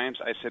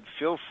clients, I said,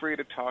 feel free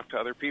to talk to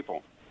other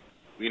people.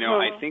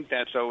 I think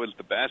that's always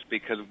the best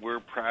because we're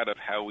proud of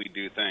how we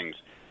do things.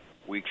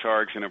 We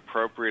charge an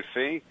appropriate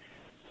fee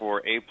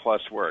for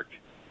A-plus work.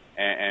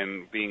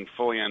 and being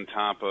fully on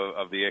top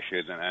of the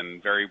issues,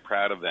 and very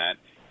proud of that.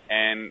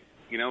 And,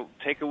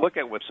 take a look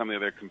at what some of the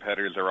other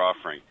competitors are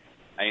offering.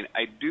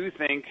 I do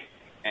think,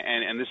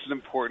 and this is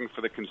important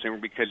for the consumer,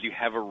 because you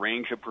have a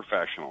range of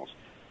professionals,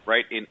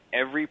 right? In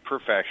every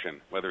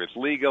profession, whether it's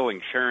legal,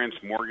 insurance,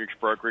 mortgage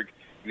brokerage,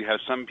 you have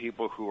some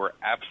people who are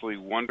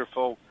absolutely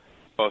wonderful,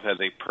 both as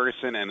a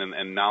person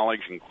and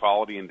knowledge and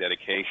quality and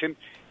dedication.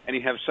 And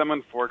you have some,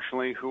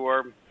 unfortunately, who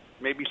are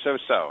maybe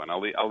so-so, and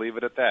I'll leave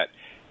it at that.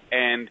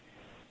 And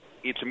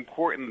it's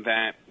important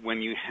that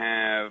when you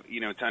have,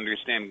 to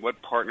understand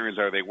what partners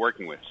are they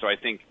working with. So I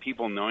think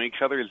people knowing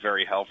each other is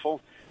very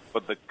helpful,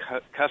 but the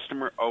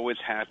customer always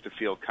has to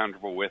feel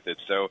comfortable with it.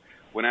 So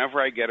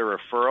whenever I get a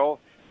referral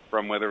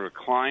from whether a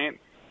client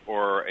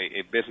or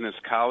a business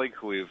colleague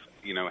who we've,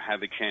 had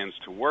the chance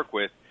to work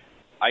with,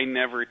 I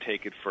never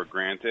take it for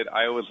granted.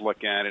 I always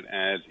look at it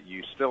as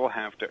you still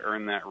have to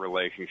earn that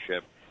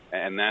relationship,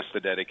 and that's the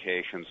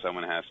dedication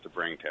someone has to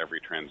bring to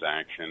every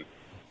transaction.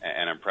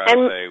 And I'm proud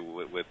to say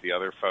with the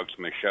other folks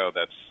on the show,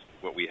 that's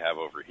what we have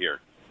over here.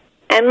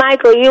 And,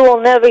 Michael, you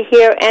will never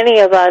hear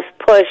any of us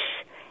push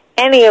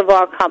any of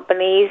our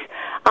companies.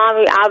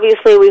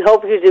 Obviously, we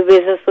hope you do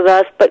business with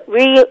us, but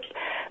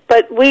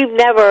we've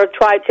never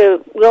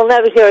you'll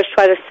never hear us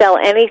try to sell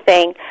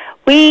anything.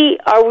 We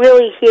are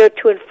really here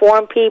to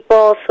inform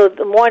people, so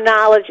the more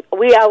knowledge,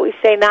 we always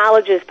say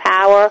knowledge is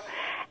power,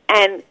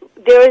 and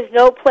there is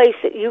no place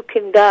that you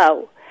can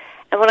go.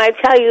 And when I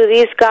tell you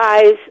these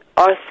guys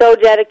are so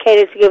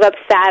dedicated to give up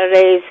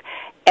Saturdays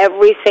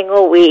every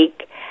single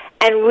week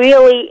and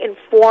really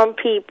inform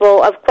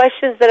people of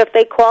questions that if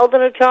they called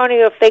an attorney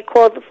or if they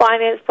called the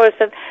finance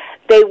person,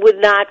 they would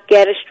not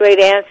get a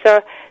straight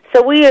answer.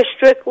 So we are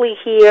strictly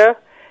here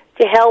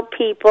to help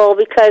people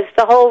because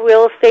the whole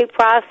real estate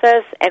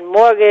process and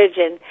mortgage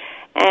and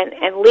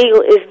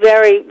legal is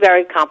very,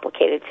 very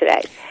complicated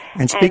today.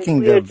 And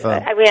speaking of...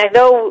 I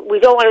know we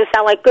don't want to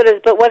sound like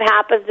gooders, but what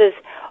happens is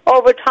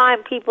over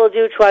time people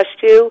do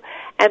trust you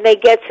and they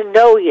get to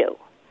know you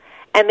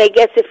and they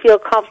get to feel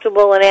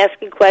comfortable in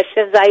asking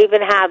questions. I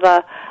even have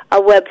a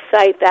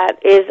website that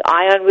is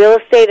Ion Real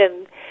Estate,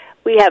 and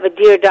we have a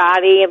Dear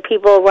Dottie, and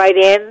people write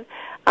in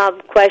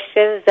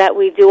questions that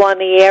we do on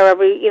the air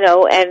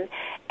and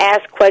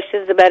ask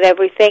questions about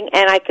everything,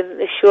 and I can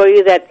assure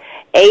you that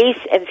Ace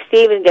and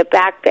Steven get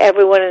back to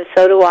everyone, and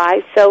so do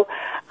I. So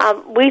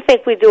we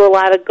think we do a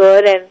lot of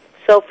good, and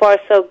so far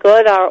so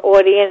good. Our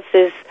audience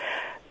is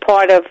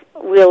part of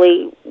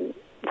really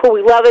who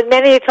we love, and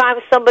many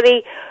times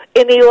somebody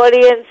in the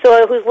audience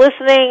or who's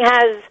listening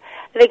has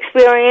an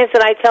experience,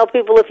 and I tell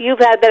people if you've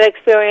had that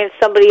experience,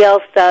 somebody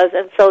else does,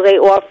 and so they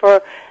will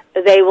offer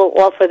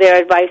their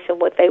advice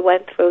and what they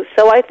went through.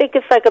 So I think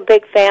it's like a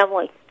big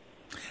family.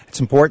 It's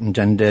important,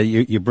 and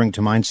you bring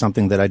to mind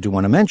something that I do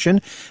want to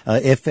mention.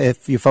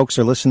 If you folks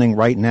are listening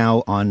right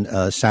now on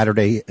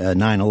Saturday,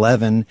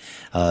 9/11,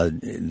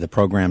 the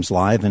program's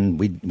live, and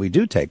we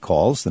do take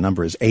calls. The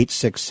number is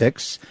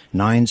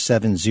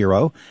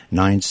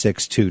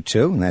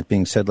 866-970-9622. And that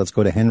being said, let's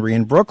go to Henry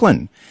in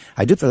Brooklyn.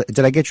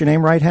 Did I get your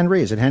name right,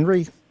 Henry? Is it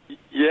Henry?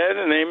 Yeah,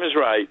 the name is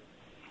right.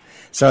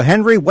 So,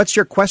 Henry, what's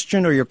your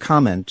question or your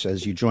comment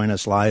as you join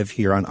us live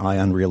here on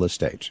Ion Real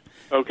Estate?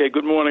 Okay,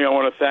 good morning. I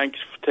want to thank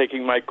you for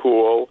taking my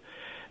call.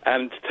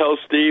 And to tell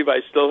Steve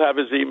I still have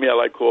his email.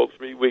 I called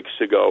 3 weeks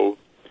ago,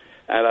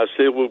 and I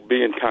still will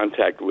be in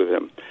contact with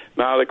him.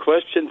 Now, the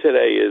question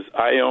today is,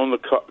 I own the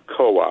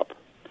co-op.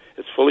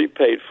 It's fully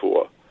paid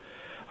for.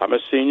 I'm a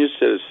senior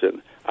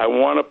citizen. I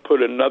want to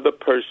put another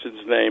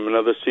person's name,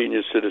 another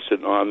senior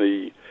citizen, on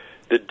the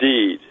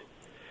deed.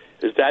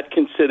 Is that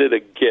considered a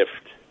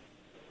gift?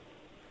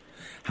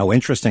 How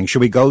interesting.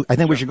 Should we go? I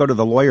think we should go to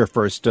the lawyer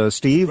first.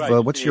 Steve, right,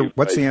 what's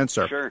the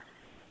answer?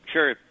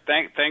 Sure.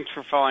 Thanks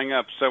for following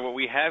up. So what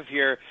we have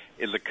here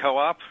is a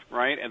co-op,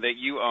 right, and that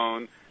you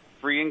own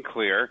free and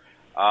clear.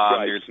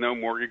 Right. There's no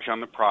mortgage on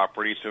the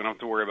property, so we don't have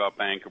to worry about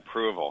bank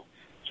approval.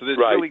 So there's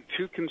Right. really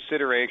two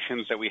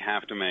considerations that we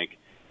have to make.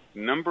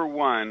 Number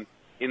one,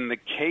 in the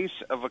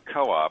case of a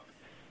co-op,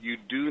 you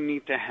do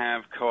need to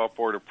have co-op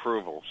board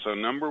approval. So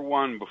number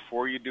one,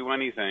 before you do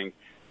anything,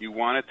 you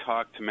want to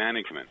talk to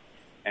management.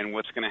 And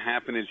what's going to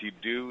happen is you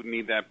do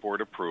need that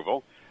board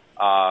approval.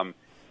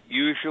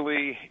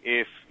 Usually,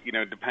 if,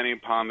 depending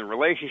upon the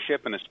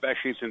relationship, and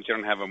especially since you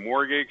don't have a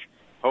mortgage,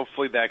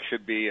 hopefully that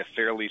should be a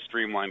fairly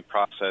streamlined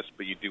process,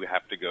 but you do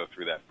have to go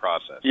through that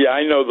process. Yeah,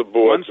 I know the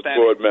board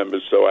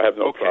members, so I have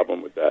no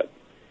problem with that.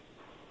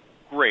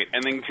 Great.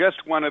 And then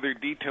just one other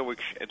detail,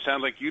 which it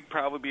sounds like you'd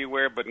probably be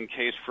aware, but in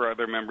case for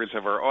other members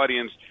of our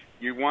audience,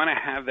 you want to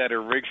have that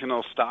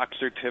original stock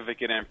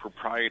certificate and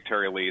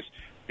proprietary lease,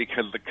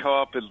 because the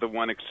co-op is the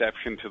one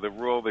exception to the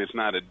rule. There's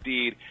not a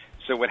deed.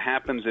 So what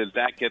happens is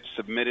that gets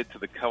submitted to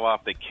the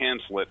co-op, they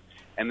cancel it,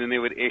 and then they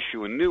would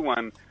issue a new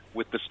one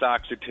with the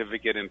stock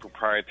certificate and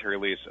proprietary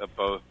lease of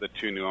both the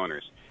two new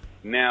owners.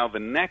 Now, the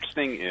next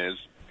thing is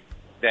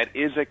that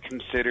is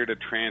considered a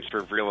transfer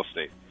of real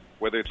estate.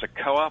 Whether it's a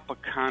co-op, a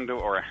condo,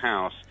 or a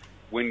house,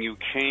 when you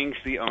change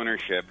the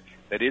ownership,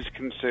 that is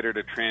considered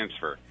a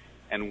transfer.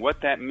 And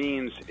what that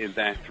means is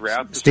that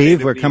throughout the Steve,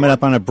 state we're of New coming York,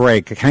 up on a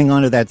break. Hang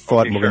on to that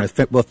thought. Okay, We're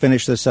sure. we'll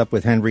finish this up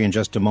with Henry in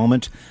just a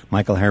moment.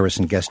 Michael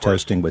Harrison guest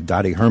hosting with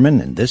Dottie Herman,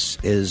 and this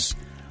is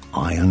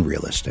Eye on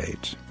Real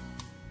Estate.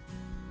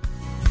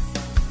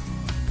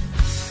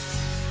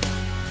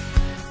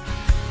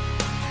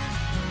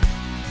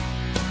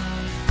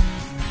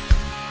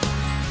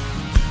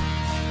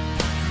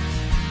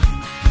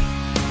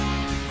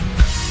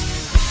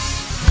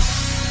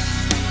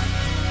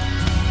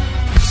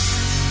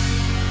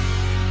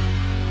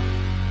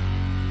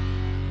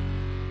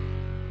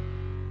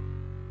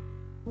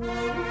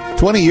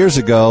 "20 years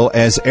ago,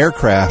 as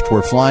aircraft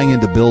were flying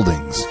into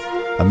buildings,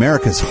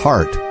 America's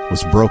heart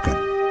was broken.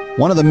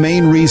 One of the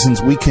main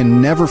reasons we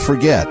can never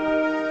forget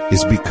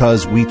is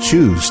because we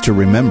choose to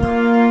remember."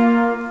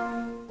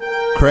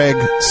 Craig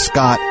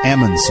Scott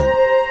Amundsen,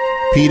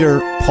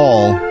 Peter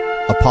Paul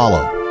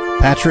Apollo,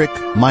 Patrick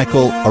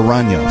Michael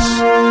Araños.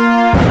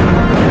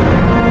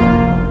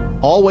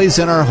 Always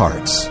in our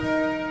hearts,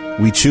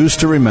 we choose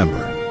to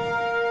remember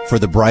for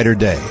the brighter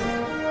day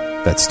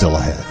that's still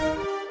ahead.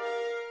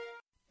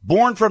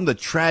 Born from the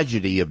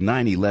tragedy of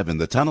 9/11,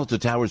 the Tunnel to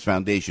Towers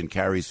Foundation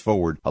carries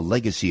forward a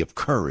legacy of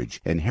courage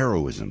and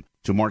heroism.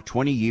 To mark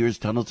 20 years,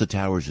 Tunnel to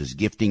Towers is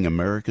gifting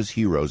America's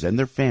heroes and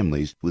their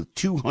families with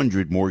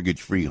 200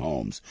 mortgage-free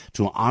homes.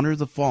 To honor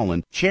the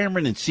fallen,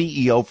 Chairman and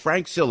CEO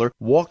Frank Siller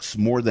walks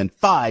more than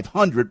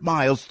 500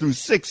 miles through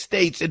 6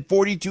 states in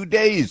 42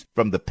 days,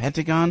 from the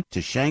Pentagon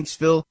to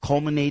Shanksville,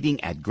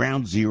 culminating at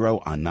Ground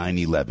Zero on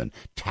 9/11.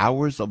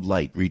 Towers of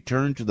Light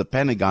return to the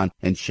Pentagon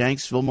and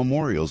Shanksville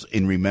memorials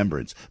in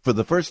remembrance. For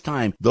the first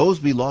time, those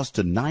we lost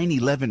to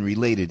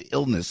 9/11-related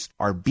illness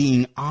are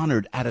being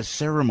honored at a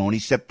ceremony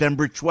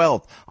September 12th.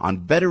 On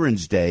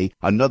Veterans Day,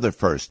 another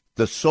first.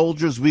 The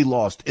soldiers we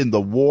lost in the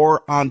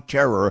War on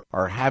Terror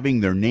are having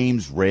their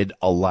names read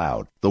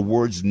aloud. The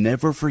words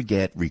 "never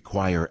forget"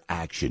 require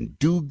action.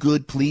 Do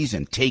good, please,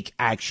 and take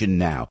action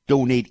now.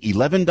 Donate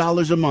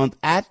 $11 a month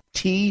at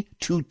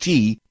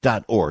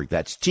T2T.org.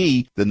 That's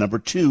T, the number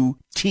 2,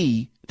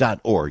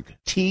 T.org.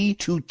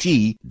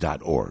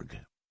 T2T.org.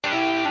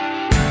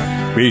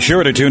 Be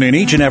sure to tune in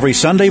each and every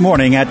Sunday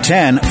morning at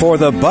 10 for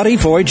the Buddy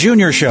Foy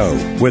Jr. Show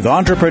with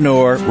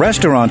entrepreneur,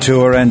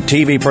 restaurateur, and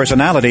TV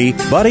personality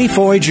Buddy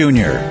Foy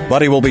Jr.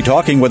 Buddy will be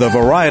talking with a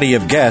variety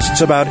of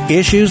guests about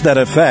issues that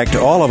affect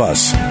all of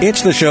us.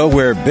 It's the show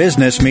where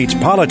business meets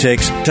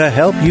politics to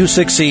help you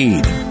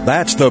succeed.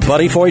 That's the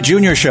Buddy Foy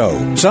Jr.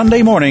 Show,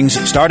 Sunday mornings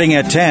starting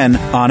at 10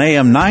 on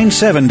AM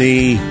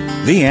 970,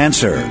 The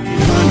Answer.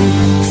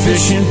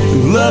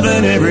 Fishing,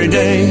 loving every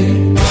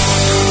day.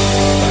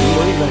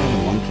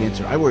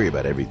 I worry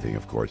about everything,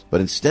 of course.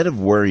 But instead of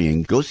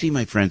worrying, go see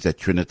my friends at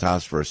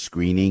Trinitas for a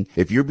screening.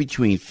 If you're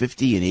between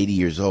 50 and 80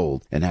 years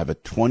old and have a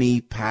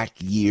 20-pack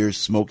year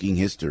smoking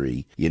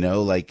history,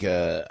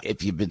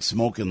 if you've been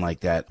smoking like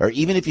that, or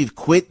even if you've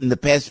quit in the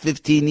past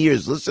 15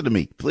 years, listen to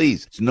me,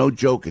 please. It's no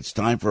joke. It's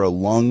time for a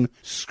lung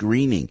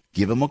screening.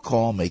 Give them a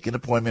call. Make an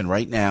appointment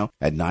right now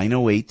at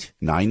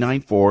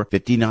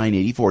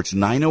 908-994-5984. It's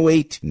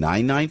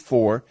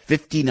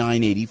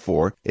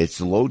 908-994-5984. It's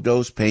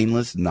low-dose,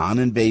 painless,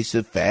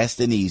 non-invasive,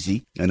 fast and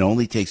easy, and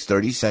only takes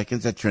 30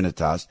 seconds at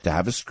Trinitas to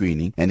have a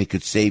screening, and it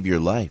could save your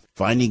life.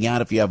 Finding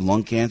out if you have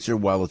lung cancer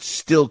while it's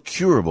still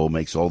curable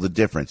makes all the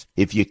difference.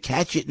 If you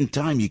catch it in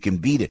time, you can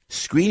beat it.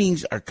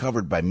 Screenings are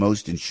covered by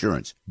most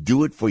insurance.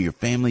 Do it for your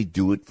family.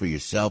 Do it for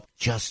yourself.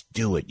 Just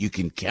do it. You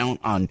can count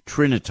on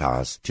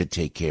Trinitas to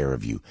take care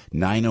of you.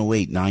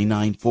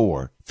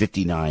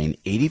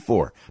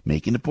 908-994-5984.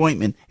 Make an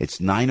appointment. It's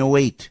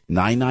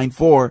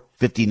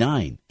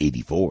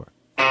 908-994-5984.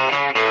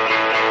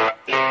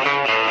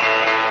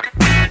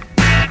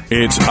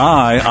 It's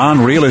Eye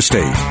on Real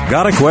Estate.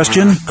 Got a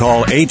question?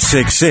 Call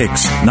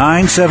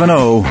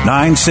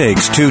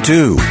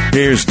 866-970-9622.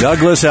 Here's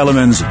Douglas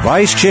Elliman's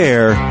Vice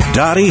Chair,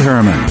 Dottie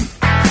Herman.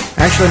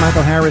 Actually,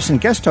 Michael Harrison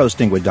guest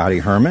hosting with Dottie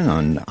Herman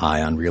on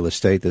Eye on Real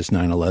Estate, this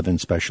 9/11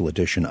 special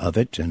edition of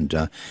it. And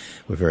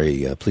we're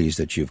very pleased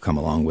that you've come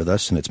along with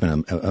us. And it's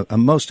been a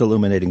most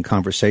illuminating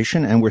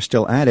conversation. And we're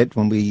still at it.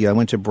 When we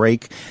went to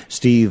break,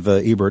 Steve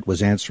Ebert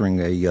was answering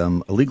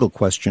a legal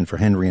question for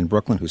Henry in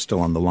Brooklyn, who's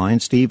still on the line.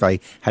 Steve, I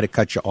had to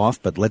cut you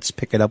off, but let's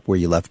pick it up where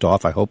you left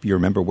off. I hope you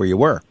remember where you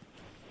were.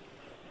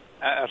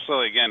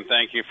 Absolutely. Again,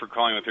 thank you for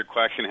calling with your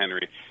question,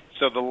 Henry.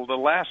 So the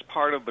last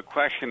part of the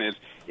question is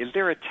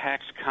there a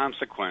tax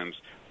consequence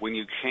when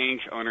you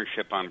change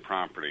ownership on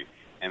property?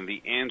 And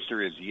the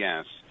answer is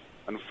yes.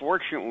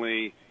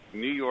 Unfortunately,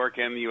 New York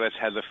and the U.S.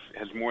 has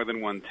more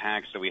than one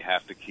tax that we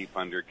have to keep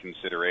under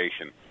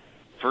consideration.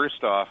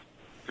 First off,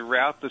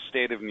 throughout the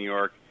state of New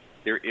York,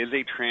 there is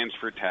a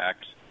transfer tax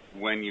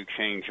when you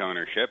change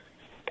ownership.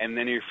 And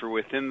then if you're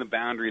within the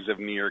boundaries of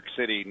New York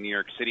City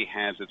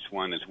has its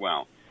one as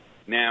well.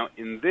 Now,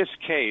 in this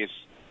case,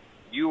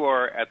 you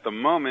are, at the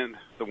moment,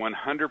 the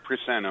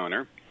 100%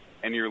 owner,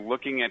 and you're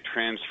looking at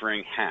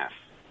transferring half.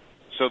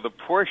 So the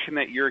portion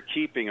that you're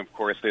keeping, of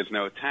course, there's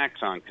no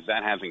tax on because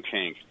that hasn't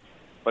changed.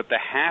 But the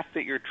half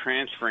that you're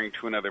transferring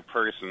to another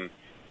person,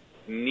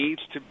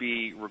 needs to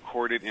be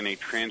recorded in a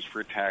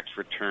transfer tax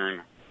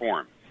return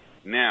form.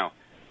 Now,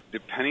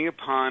 depending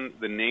upon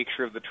the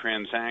nature of the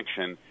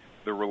transaction,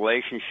 the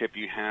relationship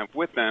you have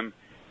with them,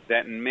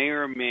 that may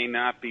or may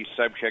not be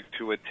subject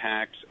to a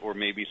tax or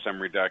maybe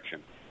some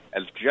reduction.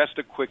 As just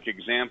a quick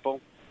example,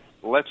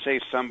 let's say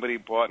somebody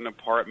bought an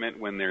apartment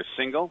when they're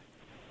single,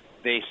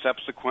 they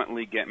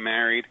subsequently get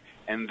married,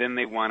 and then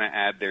they want to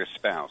add their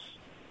spouse.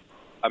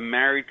 A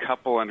married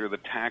couple under the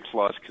tax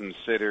law is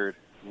considered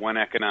one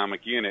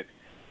economic unit,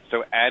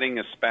 so adding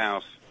a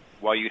spouse,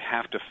 while you'd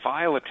have to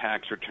file a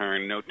tax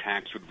return, no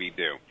tax would be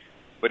due.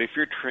 But if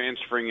you're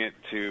transferring it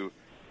to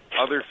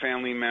other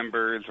family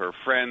members or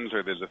friends,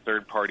 or there's a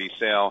third-party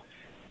sale,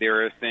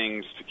 there are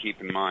things to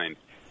keep in mind,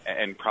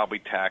 and probably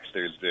tax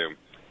there's due.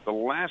 The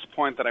last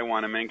point that I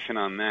want to mention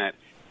on that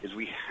is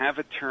we have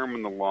a term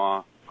in the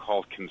law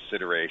called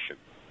consideration.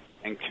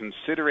 And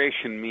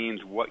consideration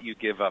means what you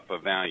give up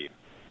of value.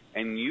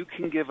 And you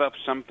can give up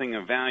something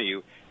of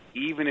value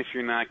even if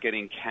you're not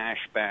getting cash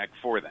back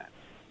for that.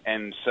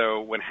 And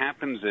so what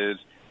happens is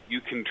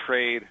you can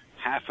trade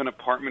half an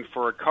apartment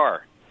for a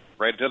car,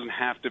 right? It doesn't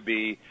have to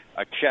be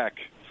a check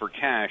for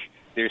cash.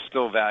 There's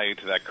still value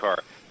to that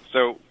car.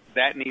 So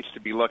that needs to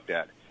be looked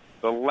at.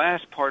 The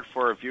last part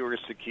for our viewers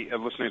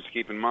listeners to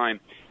keep in mind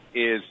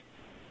is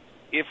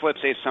if,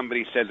 let's say,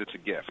 somebody says it's a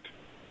gift,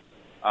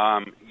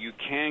 you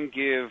can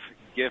give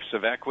gifts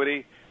of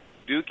equity.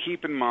 Do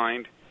keep in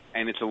mind,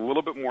 and it's a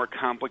little bit more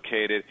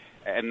complicated,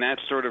 and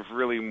that's sort of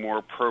really more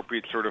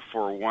appropriate sort of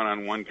for a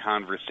one-on-one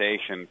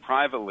conversation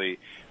privately,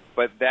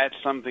 but that's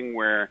something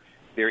where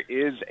there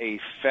is a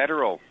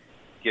federal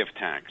gift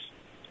tax.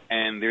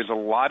 And there's a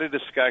lot of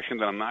discussion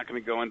that I'm not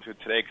going to go into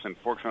today because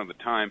unfortunately of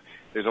the time,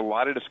 there's a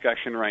lot of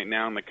discussion right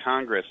now in the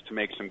Congress to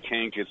make some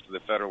changes to the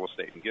federal,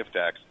 state, and gift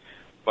tax.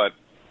 But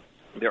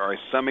there are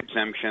some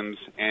exemptions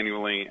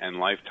annually and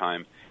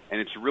lifetime,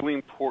 and it's really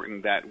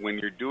important that when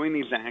you're doing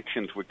these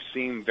actions, which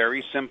seem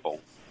very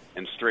simple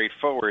and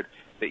straightforward,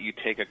 that you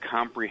take a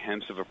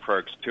comprehensive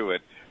approach to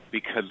it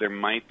because there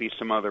might be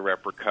some other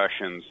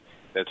repercussions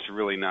that's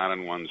really not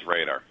on one's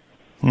radar.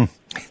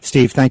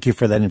 Steve, thank you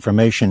for that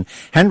information.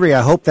 Henry,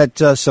 I hope that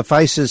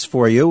suffices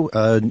for you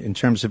in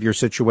terms of your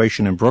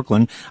situation in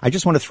Brooklyn. I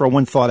just want to throw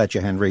one thought at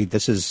you, Henry.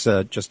 This is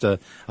just a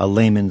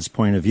layman's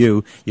point of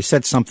view. You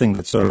said something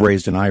that sort of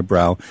raised an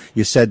eyebrow.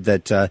 You said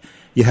that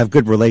you have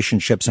good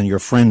relationships and you're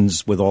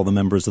friends with all the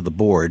members of the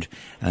board,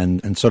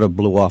 and sort of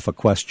blew off a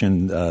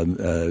question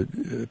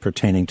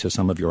pertaining to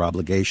some of your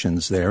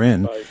obligations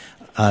therein. Right.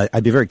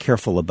 I'd be very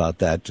careful about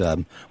that.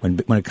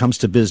 When it comes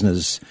to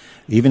business,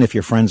 even if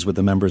you're friends with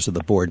the members of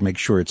the board, make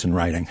sure it's in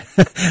writing.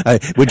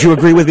 Would you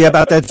agree with me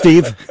about that,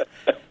 Steve?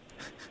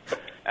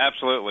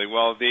 Absolutely.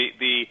 Well,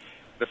 the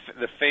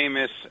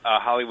famous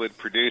Hollywood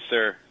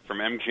producer from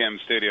MGM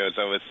Studios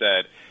always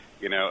said,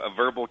 you know, a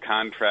verbal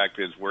contract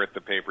is worth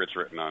the paper it's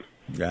written on.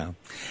 Yeah.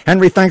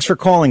 Henry, thanks for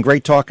calling.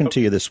 Great talking to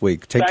you this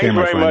week. Take care,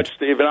 my friend. Thanks very much,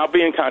 Steve, and I'll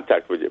be in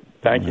contact with you.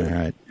 Thank you. All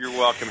right. You're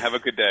welcome. Have a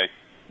good day.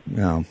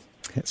 No.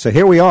 So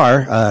here we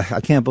are.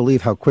 I can't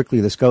believe how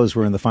quickly this goes.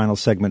 We're in the final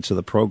segments of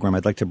the program.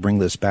 I'd like to bring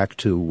this back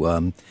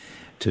to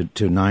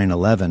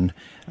 9/11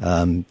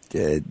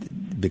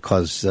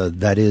 because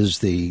that is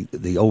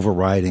the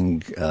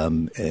overriding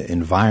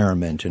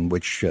environment in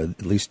which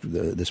at least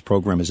this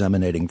program is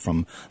emanating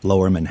from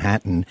Lower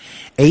Manhattan.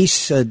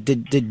 Ace,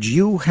 did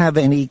you have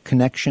any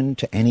connection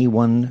to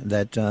anyone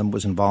that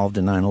was involved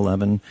in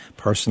 9/11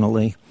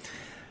 personally?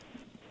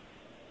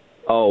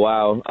 Oh,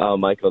 wow,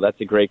 Michael, that's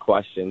a great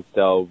question.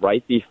 So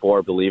right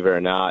before, believe it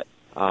or not,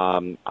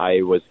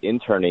 I was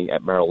interning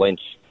at Merrill Lynch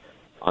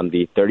on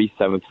the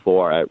 37th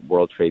floor at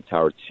World Trade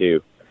Tower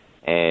 2.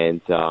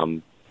 And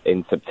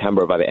in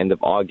September, by the end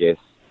of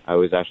August, I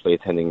was actually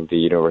attending the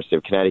University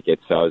of Connecticut.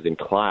 So I was in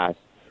class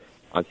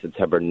on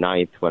September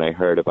 9th when I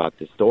heard about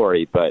the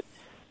story. But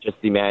just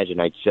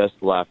imagine, I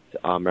just left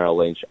Merrill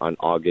Lynch on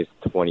August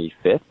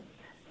 25th.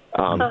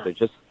 So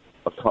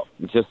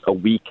just a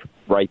week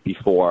right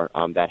before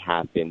that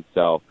happened.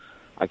 So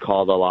I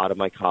called a lot of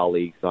my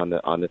colleagues on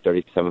the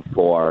 37th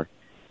floor,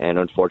 and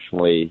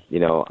unfortunately,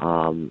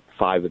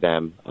 5 of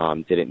them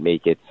didn't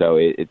make it. So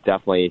it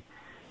definitely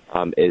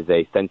is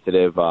a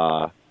sensitive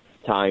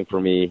time for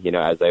me.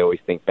 As I always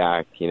think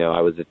back,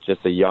 I was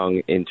just a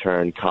young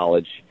intern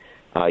college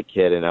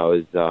kid, and I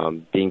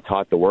was being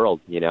taught the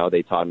world.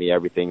 They taught me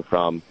everything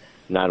from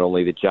not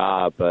only the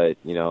job, but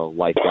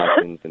life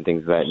lessons and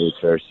things of that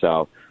nature.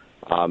 So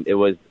it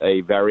was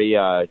a very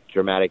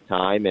dramatic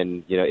time,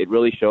 and it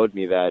really showed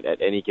me that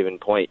at any given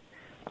point,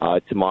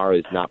 tomorrow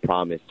is not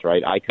promised.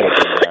 Right? I could have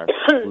been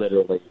there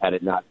literally had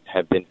it not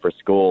have been for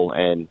school,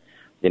 and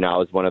I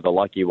was one of the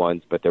lucky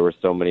ones. But there were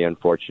so many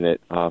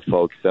unfortunate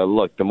folks. So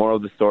look, the moral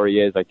of the story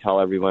is, I tell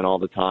everyone all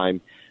the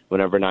time,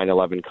 whenever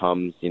 9/11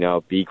 comes,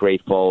 be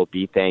grateful,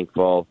 be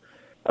thankful,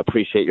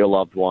 appreciate your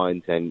loved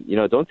ones, and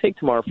don't take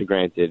tomorrow for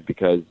granted,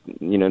 because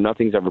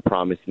nothing's ever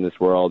promised in this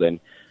world, and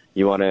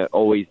you want to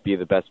always be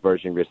the best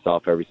version of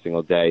yourself every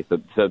single day.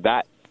 So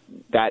that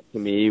to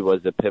me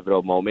was a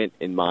pivotal moment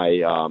in my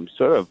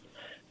sort of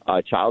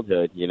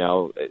childhood,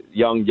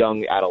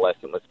 young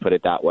adolescent, let's put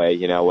it that way.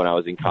 When I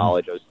was in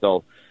college, I was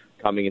still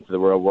coming into the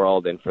real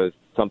world, and for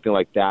something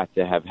like that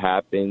to have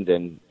happened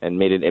and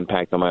made an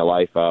impact on my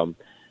life,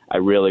 I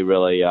really,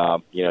 really,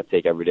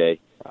 take every day,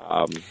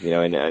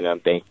 and I'm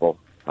thankful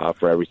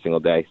for every single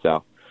day.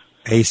 So,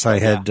 Ace, I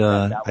had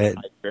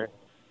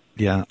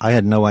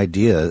no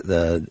idea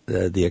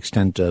the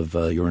extent of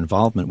your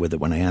involvement with it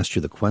when I asked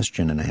you the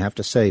question, and I have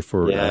to say,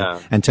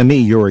 and to me,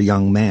 you're a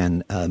young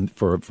man.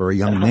 For a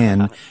young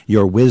man,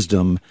 your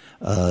wisdom,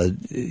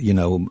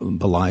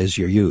 belies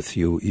your youth.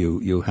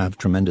 You have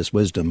tremendous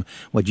wisdom.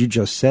 What you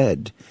just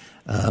said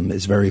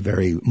is very,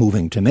 very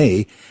moving to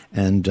me,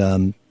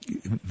 and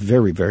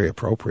very, very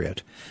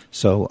appropriate.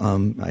 So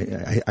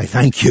I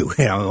thank you.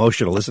 I'm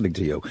emotional listening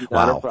to you.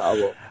 Not a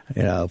problem.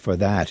 For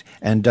that.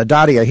 And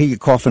Dottie, I hear you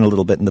coughing a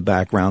little bit in the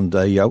background.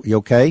 You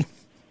okay?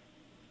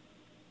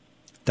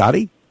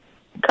 Dottie?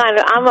 Kind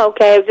of. I'm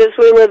okay. I'm just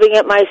reliving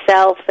it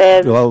myself.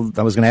 And well,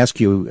 I was going to ask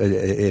you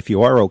if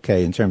you are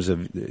okay in terms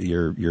of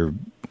your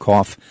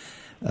cough.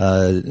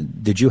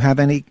 Did you have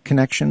any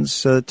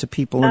connections to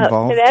people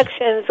involved?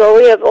 Connections? Well,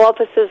 we have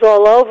offices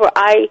all over.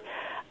 I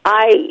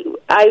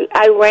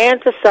ran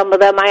to some of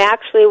them. I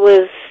actually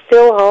was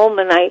still home,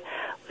 and I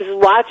was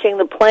watching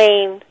the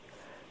plane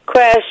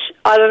crash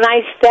on a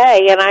nice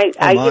day, and I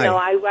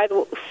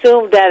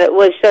assumed that it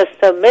was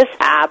just a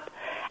mishap.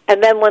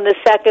 And then when the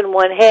second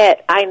one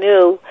hit, I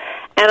knew,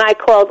 and I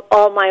called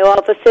all my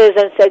offices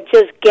and said,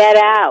 "Just get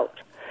out."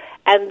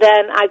 And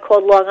then I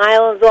called Long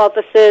Island's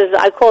offices.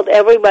 I called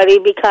everybody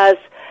because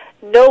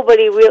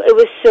nobody really. It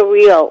was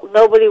surreal.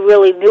 Nobody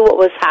really knew what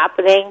was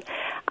happening.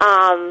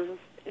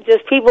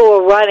 Just people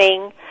were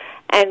running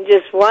and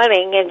just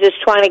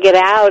trying to get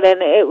out,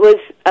 and it was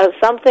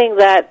something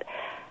that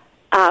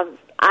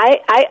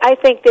I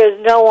think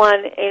there's no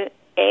one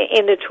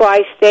in the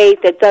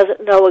tri-state that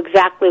doesn't know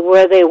exactly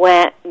where they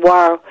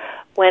were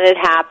when it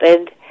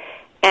happened,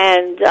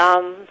 and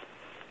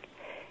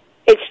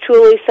it's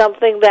truly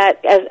something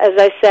that, as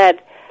I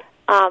said,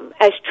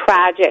 as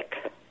tragic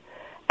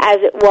as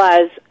it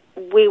was,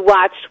 we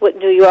watched what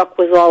New York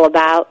was all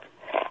about.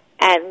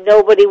 And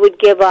nobody would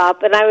give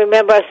up. And I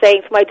remember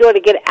saying to my daughter,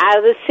 "Get out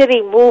of the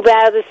city, move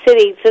out of the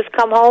city, just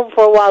come home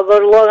for a while, go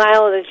to Long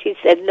Island." And she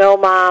said, "No,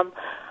 Mom,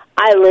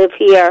 I live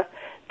here.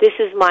 This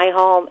is my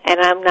home,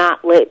 and I'm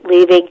not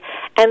leaving."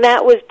 And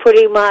that was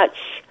pretty much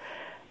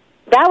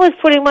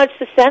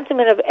the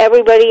sentiment of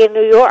everybody in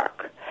New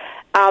York.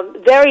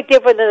 Very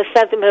different than the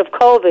sentiment of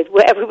COVID,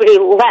 where everybody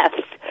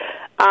left.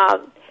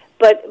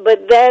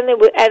 But then it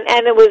was,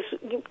 and it was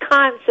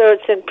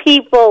concerts and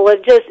people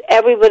and just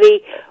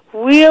everybody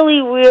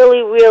really,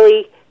 really,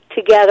 really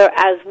together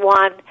as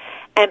one.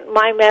 And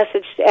my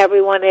message to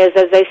everyone is,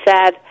 as I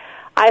said,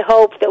 I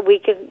hope that we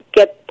can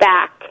get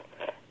back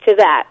to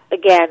that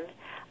again.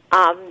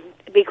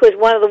 Because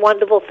one of the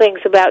wonderful things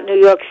about New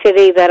York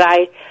City that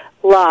I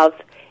love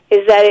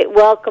is that it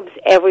welcomes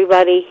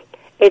everybody.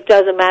 It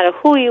doesn't matter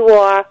who you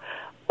are,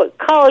 what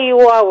color you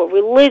are, what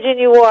religion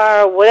you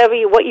are,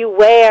 what you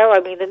wear. I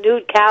mean, the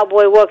nude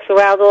cowboy walks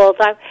around all the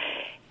time.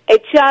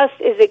 It just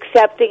is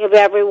accepting of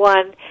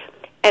everyone,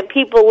 and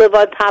people live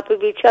on top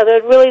of each other.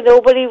 And really,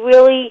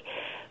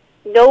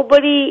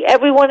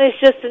 everyone is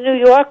just a New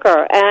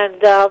Yorker,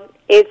 and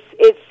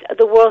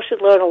the world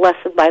should learn a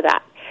lesson by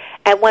that.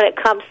 And when it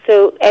comes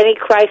to any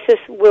crisis,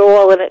 we're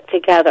all in it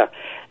together.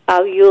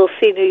 You'll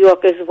see New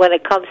Yorkers, when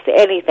it comes to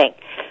anything,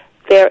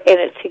 they're in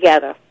it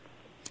together.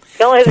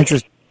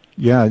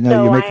 Yeah,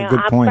 no, you make a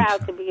good point. I'm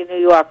proud to be a New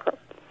Yorker.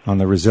 On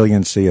the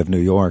resiliency of New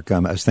York, I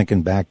was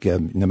thinking back,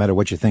 no matter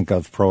what you think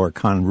of pro or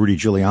con, Rudy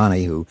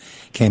Giuliani, who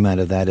came out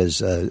of that as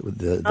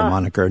the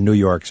moniker New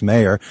York's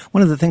mayor,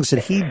 one of the things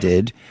that he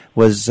did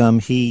was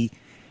he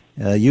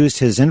used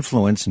his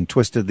influence and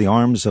twisted the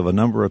arms of a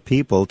number of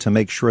people to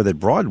make sure that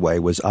Broadway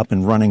was up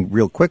and running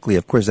real quickly.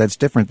 Of course, that's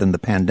different than the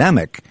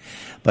pandemic.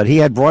 But he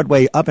had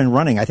Broadway up and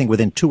running, I think,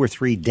 within 2 or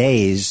 3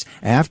 days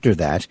after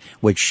that,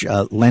 which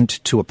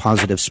lent to a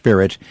positive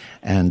spirit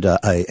and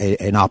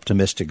an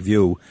optimistic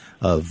view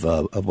of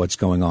what's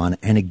going on.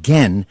 And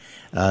again,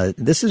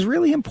 this is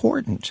really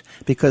important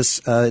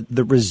because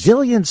the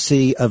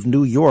resiliency of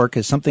New York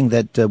is something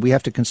that we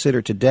have to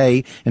consider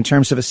today in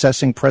terms of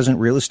assessing present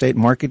real estate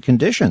market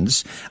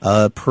conditions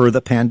per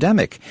the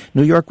pandemic.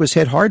 New York was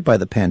hit hard by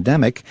the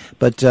pandemic,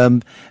 but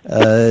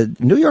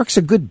New York's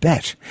a good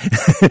bet.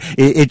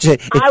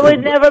 I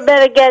would never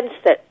bet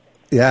against it.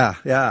 Yeah,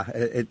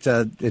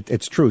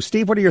 it's true.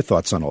 Steve, what are your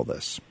thoughts on all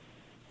this?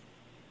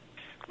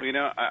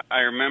 Well, I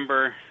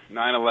remember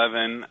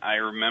 9/11. I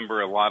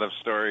remember a lot of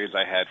stories.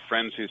 I had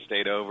friends who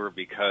stayed over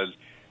because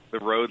the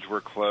roads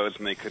were closed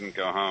and they couldn't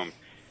go home.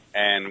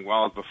 And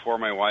before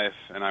my wife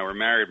and I were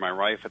married, my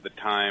wife at the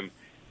time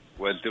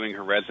was doing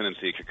her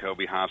residency at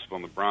Jacobi Hospital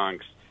in the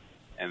Bronx,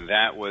 and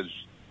that was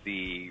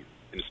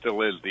and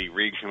still is the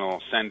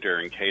regional center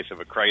in case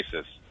of a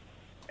crisis.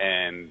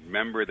 And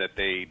remember that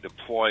they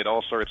deployed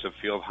all sorts of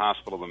field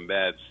hospital and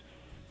beds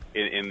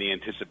in the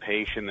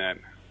anticipation that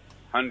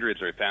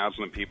hundreds or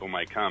thousands of people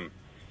might come,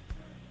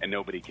 and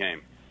nobody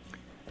came.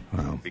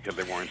 because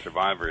they weren't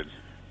survivors.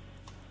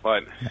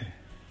 But,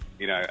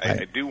 you know,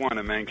 I do want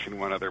to mention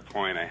one other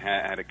point. I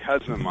had a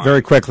cousin of mine.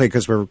 Very quickly,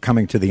 because we're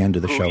coming to the end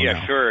of the show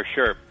now. Sure,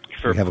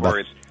 we have of about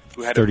course.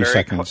 Who had 30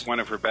 seconds.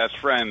 one of her best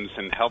friends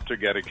and helped her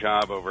get a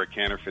job over at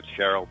Cantor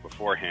Fitzgerald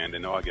beforehand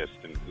in August,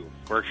 and who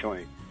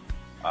unfortunately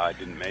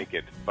didn't make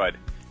it. But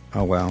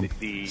oh well,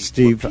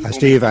 Steve,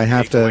 I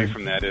have to. Away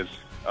from that is,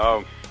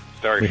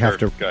 sorry. We have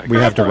to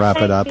Go wrap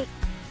it up.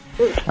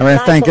 I want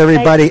to thank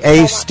everybody.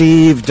 Ace,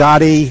 Steve,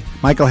 Dottie,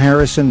 Michael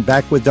Harrison.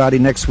 Back with Dottie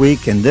next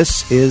week, and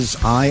this is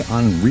Eye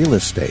on Real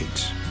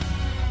Estate.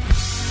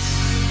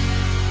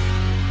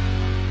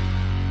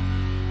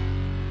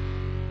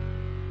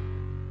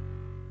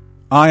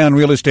 Eye on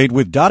Real Estate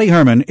with Dottie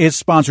Herman is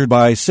sponsored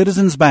by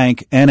Citizens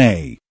Bank,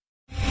 N.A.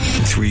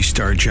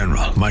 3-star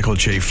General Michael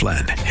J.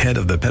 Flynn, head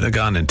of the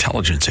Pentagon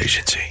Intelligence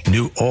Agency,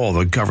 knew all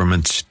the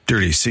government's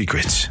dirty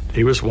secrets.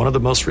 He was one of the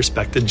most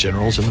respected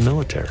generals in the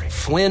military.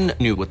 Flynn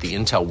knew what the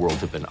intel world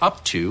had been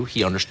up to.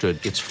 He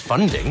understood its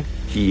funding.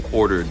 He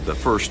ordered the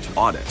first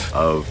audit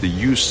of the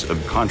use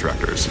of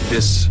contractors.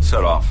 This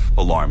set off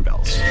alarm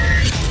bells.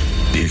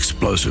 The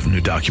explosive new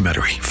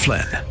documentary,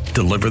 Flynn,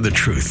 Deliver the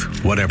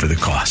Truth, Whatever the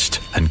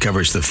Cost,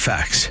 uncovers the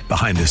facts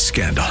behind this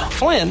scandal.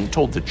 Flynn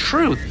told the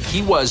truth.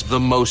 He was the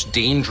most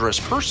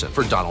dangerous person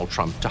for Donald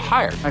Trump to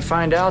hire. I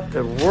find out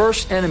the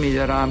worst enemy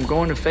that I'm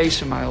going to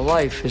face in my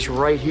life is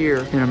right here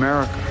in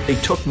America. They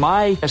took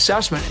my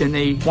assessment and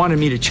they wanted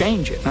me to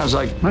change it. And I was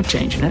like, I'm not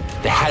changing it.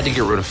 They had to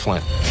get rid of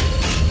Flynn.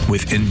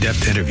 With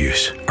in-depth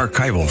interviews,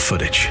 archival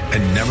footage,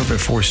 and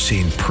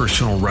never-before-seen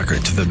personal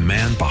records of the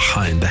man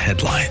behind the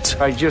headlines.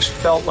 I just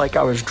felt like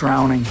I was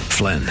drowning.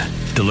 Flynn,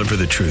 Deliver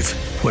the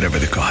Truth, Whatever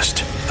the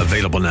Cost.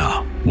 Available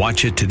now.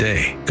 Watch it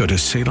today. Go to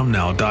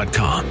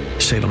salemnow.com.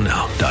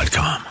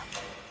 salemnow.com.